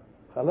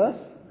 خلاص.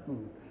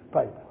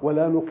 طيب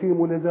ولا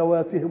نقيم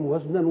لذواتهم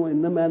وزنا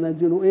وانما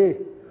نزن ايه؟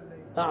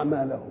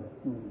 اعمالهم.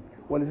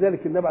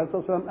 ولذلك النبي عليه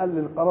الصلاه والسلام قال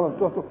للقرابه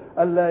بتوعته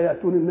الا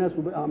ياتوني الناس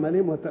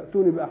باعمالهم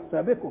وتاتوني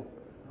باحسابكم.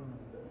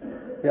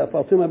 يا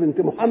فاطمه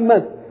بنت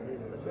محمد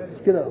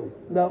كده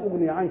لا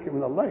اغني عنك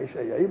من الله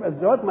شيئا. يبقى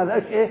الزواج ما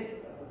لهاش ايه؟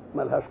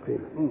 ما لهاش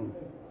قيمه.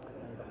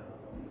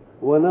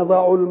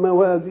 ونضع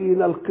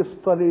الموازين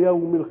القسط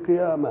ليوم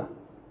القيامه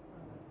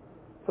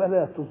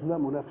فلا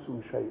تظلم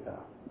نفس شيئا.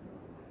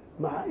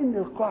 مع ان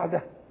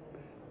القاعده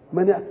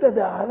من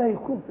اعتدى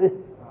عليكم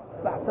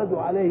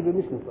فاعتدوا عليه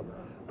بمثل ظلم.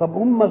 طب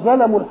هم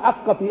ظلموا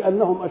الحق في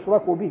انهم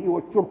اشركوا به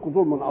والشرك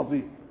ظلم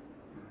عظيم،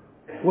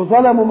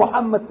 وظلموا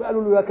محمد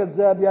فقالوا له يا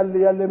كذاب يا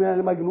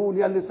اللي مجنون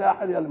يا اللي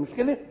ساحر يا اللي مش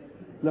كده.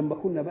 لما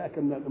كنا بقى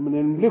كنا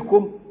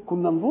نملكهم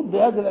كنا نرد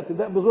هذا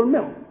الاعتداء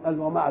بظلمهم، قال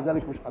ومع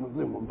ذلك مش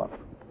هنظلمهم برضه.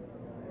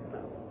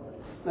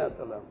 يا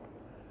سلام.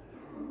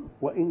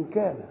 وان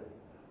كان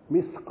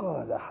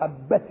مثقال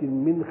حبة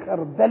من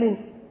خردل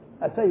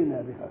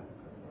اتينا بها.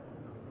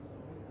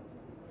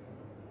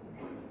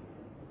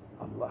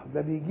 الله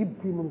ده بيجيب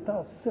في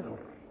منتهى الصغر،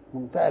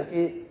 منتهى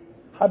الايه؟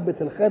 حبة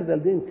الخردل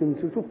دي يمكن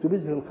شفتوا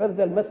بذر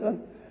الخردل مثلا.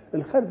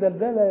 الخردل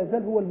ده لا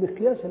يزال هو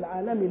المقياس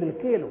العالمي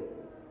للكيلو.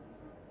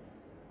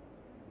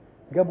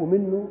 جابوا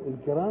منه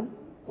الجرام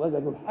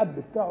وجدوا الحب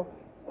بتاعه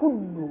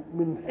كله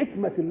من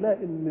حكمة الله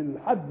ان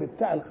الحب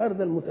بتاع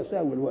الخردل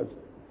متساوي الوزن.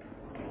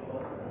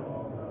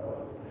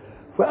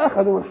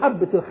 فاخذوا من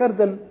حبة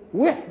الخردل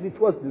وحدة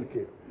وزن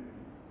الكيلو.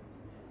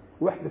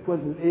 وحدة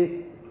وزن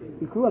الايه؟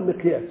 الكيلو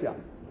المقياس يعني.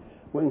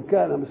 وان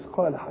كان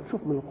مثقال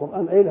شوف من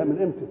القرآن قايلها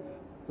من امتى؟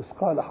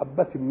 مثقال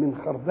حبة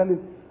من خردل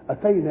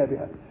اتينا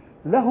بها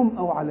لهم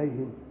او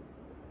عليهم.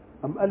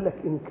 أم قال لك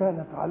إن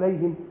كانت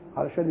عليهم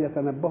علشان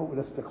يتنبهوا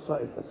إلى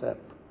استقصاء الحساب،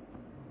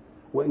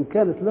 وإن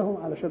كانت لهم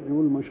علشان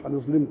يقول مش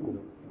هنظلمكم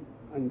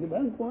هنجيبها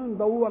لكم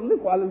هندور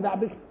لكم على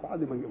ندعبسكم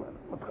عادي ما نجيبها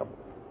لكم ما تخافوا.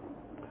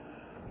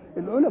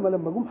 العلماء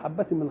لما جم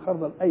حبة من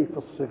الخردل أي في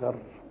الصغر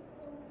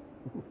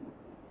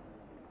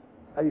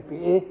أي في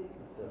إيه؟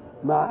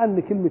 مع أن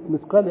كلمة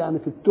مثقال يعني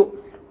في التقل،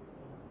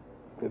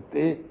 في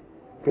إيه؟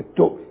 في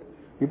التقل.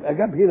 يبقى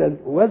جاب هنا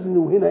وزن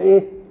وهنا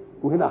إيه؟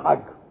 وهنا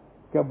حجم.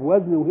 جاب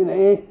وزن وهنا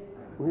إيه؟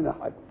 وهنا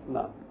حاجة.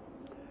 نعم.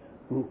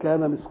 إن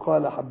كان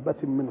مثقال حبة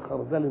من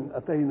خردل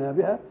أتينا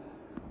بها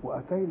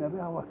وأتينا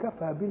بها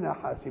وكفى بنا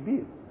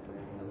حاسبين.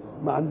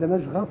 ما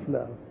عندناش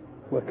غفلة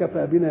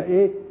وكفى بنا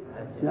إيه؟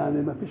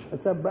 يعني ما فيش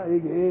حساب بقى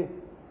يجي إيه؟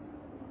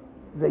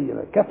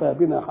 زينا. كفى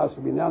بنا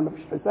حاسبين يعني ما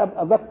فيش حساب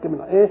أدق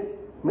من إيه؟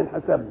 من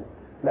حسابنا.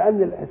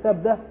 لأن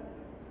الحساب ده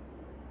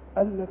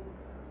قال لك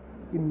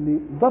إن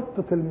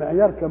ضبطة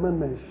المعيار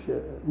كمان مش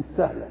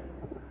سهلة.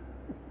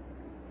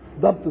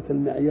 ضبطة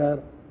المعيار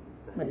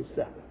ما هي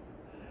سهله.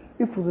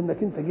 افرض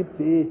انك انت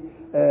جبت ايه؟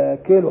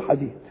 كيلو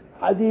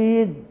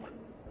حديد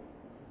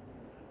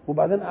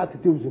وبعدين قعدت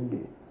توزن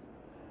بيه.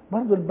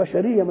 برضه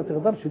البشريه ما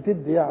تقدرش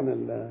تدي يعني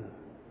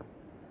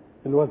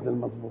الوزن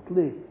المظبوط.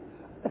 ليه؟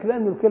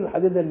 لان الكيلو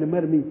الحديد اللي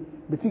مرمي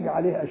بتيجي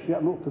عليه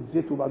اشياء نقطه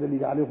زيت وبعدين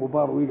يجي عليه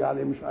غبار ويجي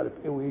عليه مش عارف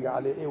ايه ويجي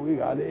عليه ايه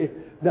ويجي عليه ايه.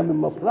 ده من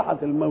مصلحه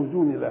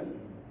الموزون له.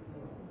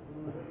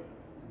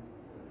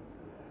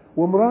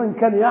 ومران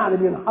كان يعني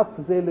بينحط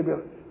زي اللي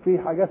في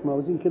حاجات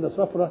موازين كده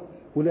صفرة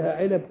ولها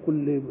علب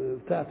كل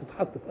بتاع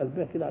تتحط في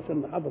قلبها كده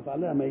عشان نحافظ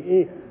عليها ما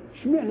ايه.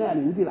 اشمعنى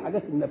يعني ودي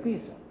الحاجات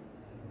النفيسه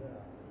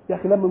يا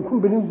اخي لما نكون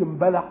بنوزن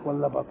بلح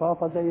ولا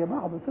بطاطا زي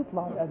بعض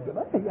تطلع القد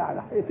بقى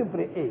يعني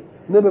تفرق ايه؟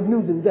 انما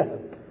بنوزن ذهب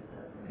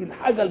في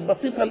الحاجه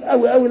البسيطه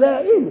القوي قوي لها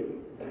قيمه.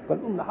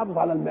 فنقوم نحافظ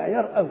على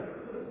المعيار قوي.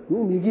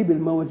 يقوم يجيب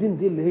الموازين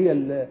دي اللي هي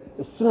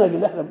الصنج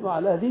اللي احنا بنقول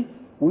عليها دي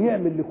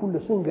ويعمل لكل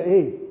صنجه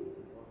ايه؟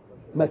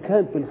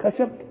 مكان في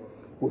الخشب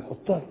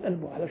ويحطها في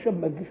قلبه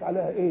علشان ما تجيش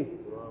عليها ايه؟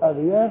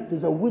 اغيار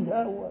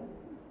تزودها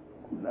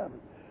كلها.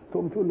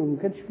 تقوم تقول له ما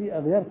كانش في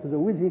اغيار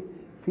تزودها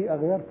في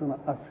اغيار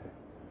تنقصها.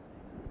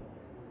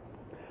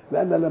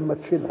 لان لما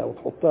تشيلها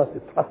وتحطها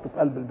تتحط في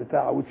قلب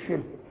البتاع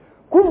وتشيلها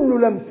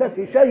كل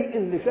لمسه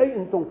شيء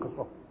لشيء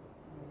تنقصه.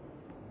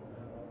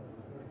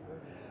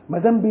 ما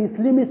دام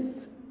بيتلمس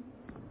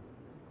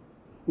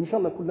ان شاء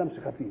الله يكون لمس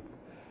خفيف.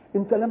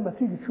 انت لما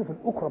تيجي تشوف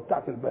الاكره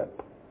بتاعت الباب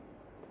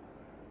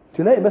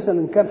تلاقي مثلا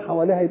ان كان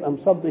حواليها يبقى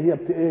مصد هي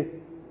ايه؟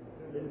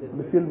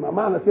 بتلمع.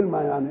 معنى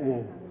تلمع يعني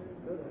ايه؟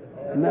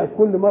 انها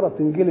كل مره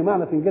تنجلي.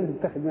 معنى تنجلي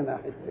تتاخد منها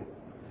حته.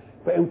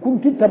 فان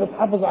كنت انت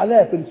بتحافظ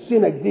عليها في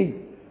السنك دي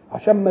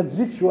عشان ما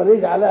تزيدش ولا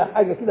يجي عليها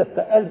حاجه كده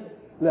تقل،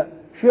 لا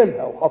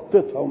شيلها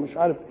وحطيتها ومش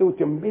عارف ايه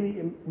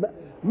وتنبلي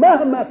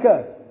مهما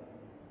كان.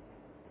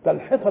 ده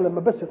الحيطه لما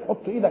بس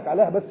تحط ايدك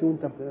عليها بس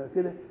وانت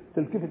كده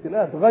تلتفت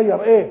تلاقيها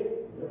تغير ايه؟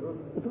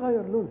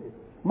 تغير لونها.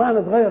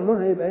 معنى تغير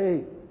لونها يبقى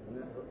ايه؟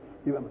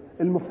 يبقى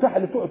المفتاح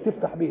اللي تقعد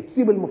تفتح بيه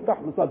تسيب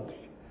المفتاح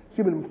مصدش،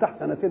 سيب المفتاح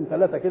سنتين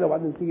ثلاثه كده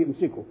وبعدين تيجي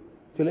امسكه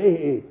تلاقيه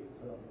ايه؟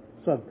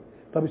 صد.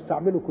 طب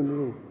استعمله كل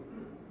يوم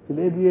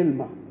تلاقيه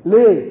بيلمع.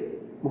 ليه؟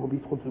 ما هو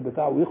بيدخل في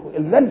البتاع ويخرج.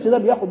 اللمس ده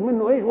بياخد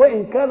منه ايه؟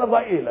 وان كان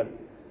ضئيلا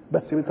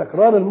بس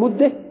بتكرار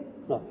المده.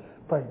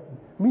 طيب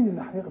مين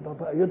اللي هيقدر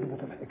بقى يضبط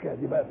الحكايه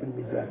دي بقى في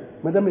الميزان؟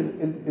 ما دام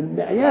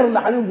المعيار اللي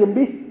هنوزن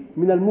به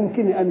من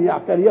الممكن ان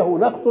يعتريه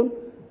نقص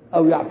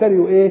او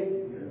يعتريه ايه؟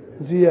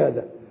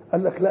 زياده.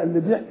 قال لك لا اللي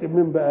بيحكم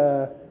من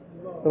بقى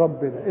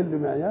ربنا اللي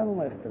معياره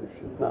ما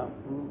يختلفش. نعم.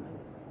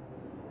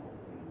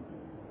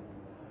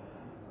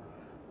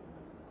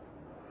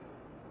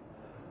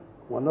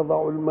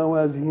 ونضع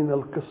الموازين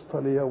القسط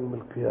ليوم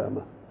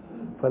القيامة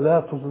فلا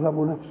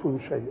تظلم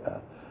نفس شيئا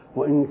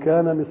وإن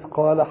كان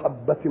مثقال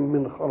حبة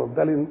من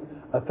خردل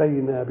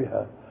أتينا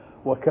بها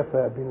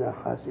وكفى بنا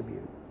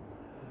حاسبين.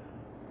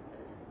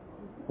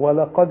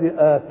 ولقد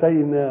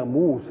آتينا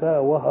موسى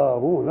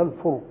وهارون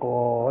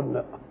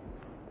الفرقان.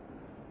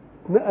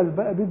 نقل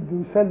بقى بده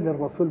يسلي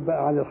الرسول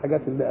بقى عن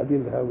الحاجات اللي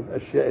قابلها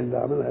والاشياء اللي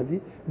عملها دي،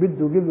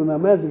 بده يجيب له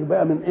نماذج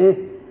بقى من ايه؟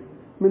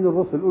 من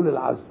الرسل اولي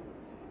العزم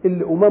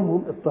اللي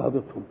اممهم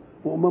اضطهدتهم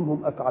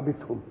واممهم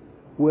اتعبتهم،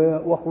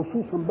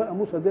 وخصوصا بقى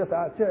موسى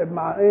ده تعب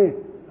مع ايه؟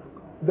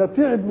 ده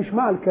تعب مش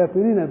مع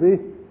الكافرين به،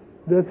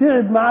 ده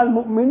تعب مع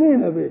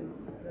المؤمنين به.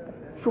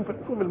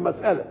 شوف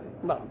المسألة.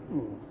 نعم.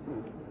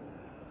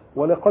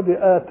 ولقد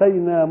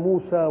آتينا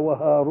موسى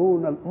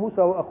وهارون،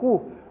 موسى وأخوه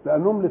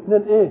لأنهم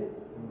الاثنين إيه؟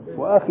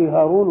 وأخي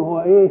هارون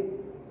هو إيه؟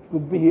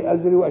 اشدد به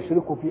أزري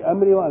وأشركه في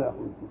أمري ولا.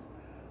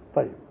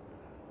 طيب.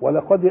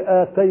 ولقد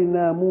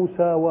آتينا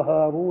موسى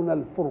وهارون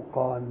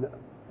الفرقان.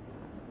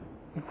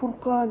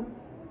 الفرقان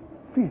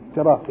فيه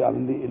افتراق يعني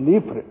اللي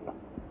يفرق.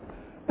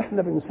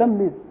 احنا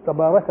بنسمي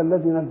تبارك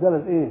الذي نزل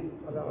الايه؟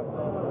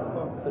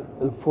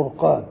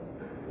 الفرقان.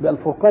 ده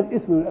الفرقان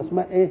اسم من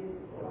اسماء ايه؟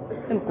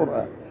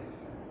 القرآن.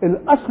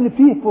 الاصل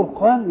فيه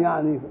فرقان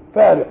يعني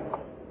فارق،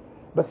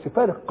 بس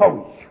فارق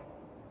قوي،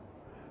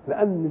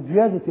 لان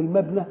زيادة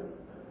المبنى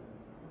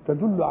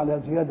تدل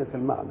على زيادة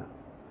المعنى.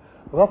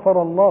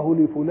 غفر الله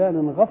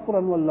لفلان غفرا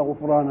ولا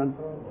غفرانا؟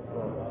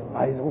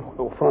 عايز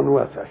غفران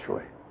واسع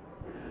شويه.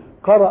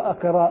 قرأ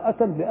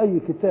قراءة لأي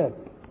كتاب،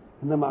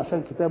 انما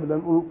عشان كتاب ده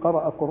نقول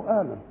قرأ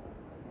قرآنا،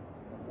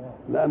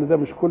 لأن ده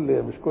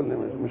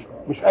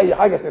مش أي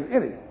حاجة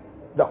تنقري،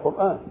 ده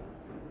قرآن.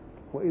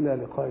 وإلى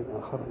لقاء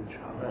آخر إن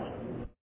شاء الله.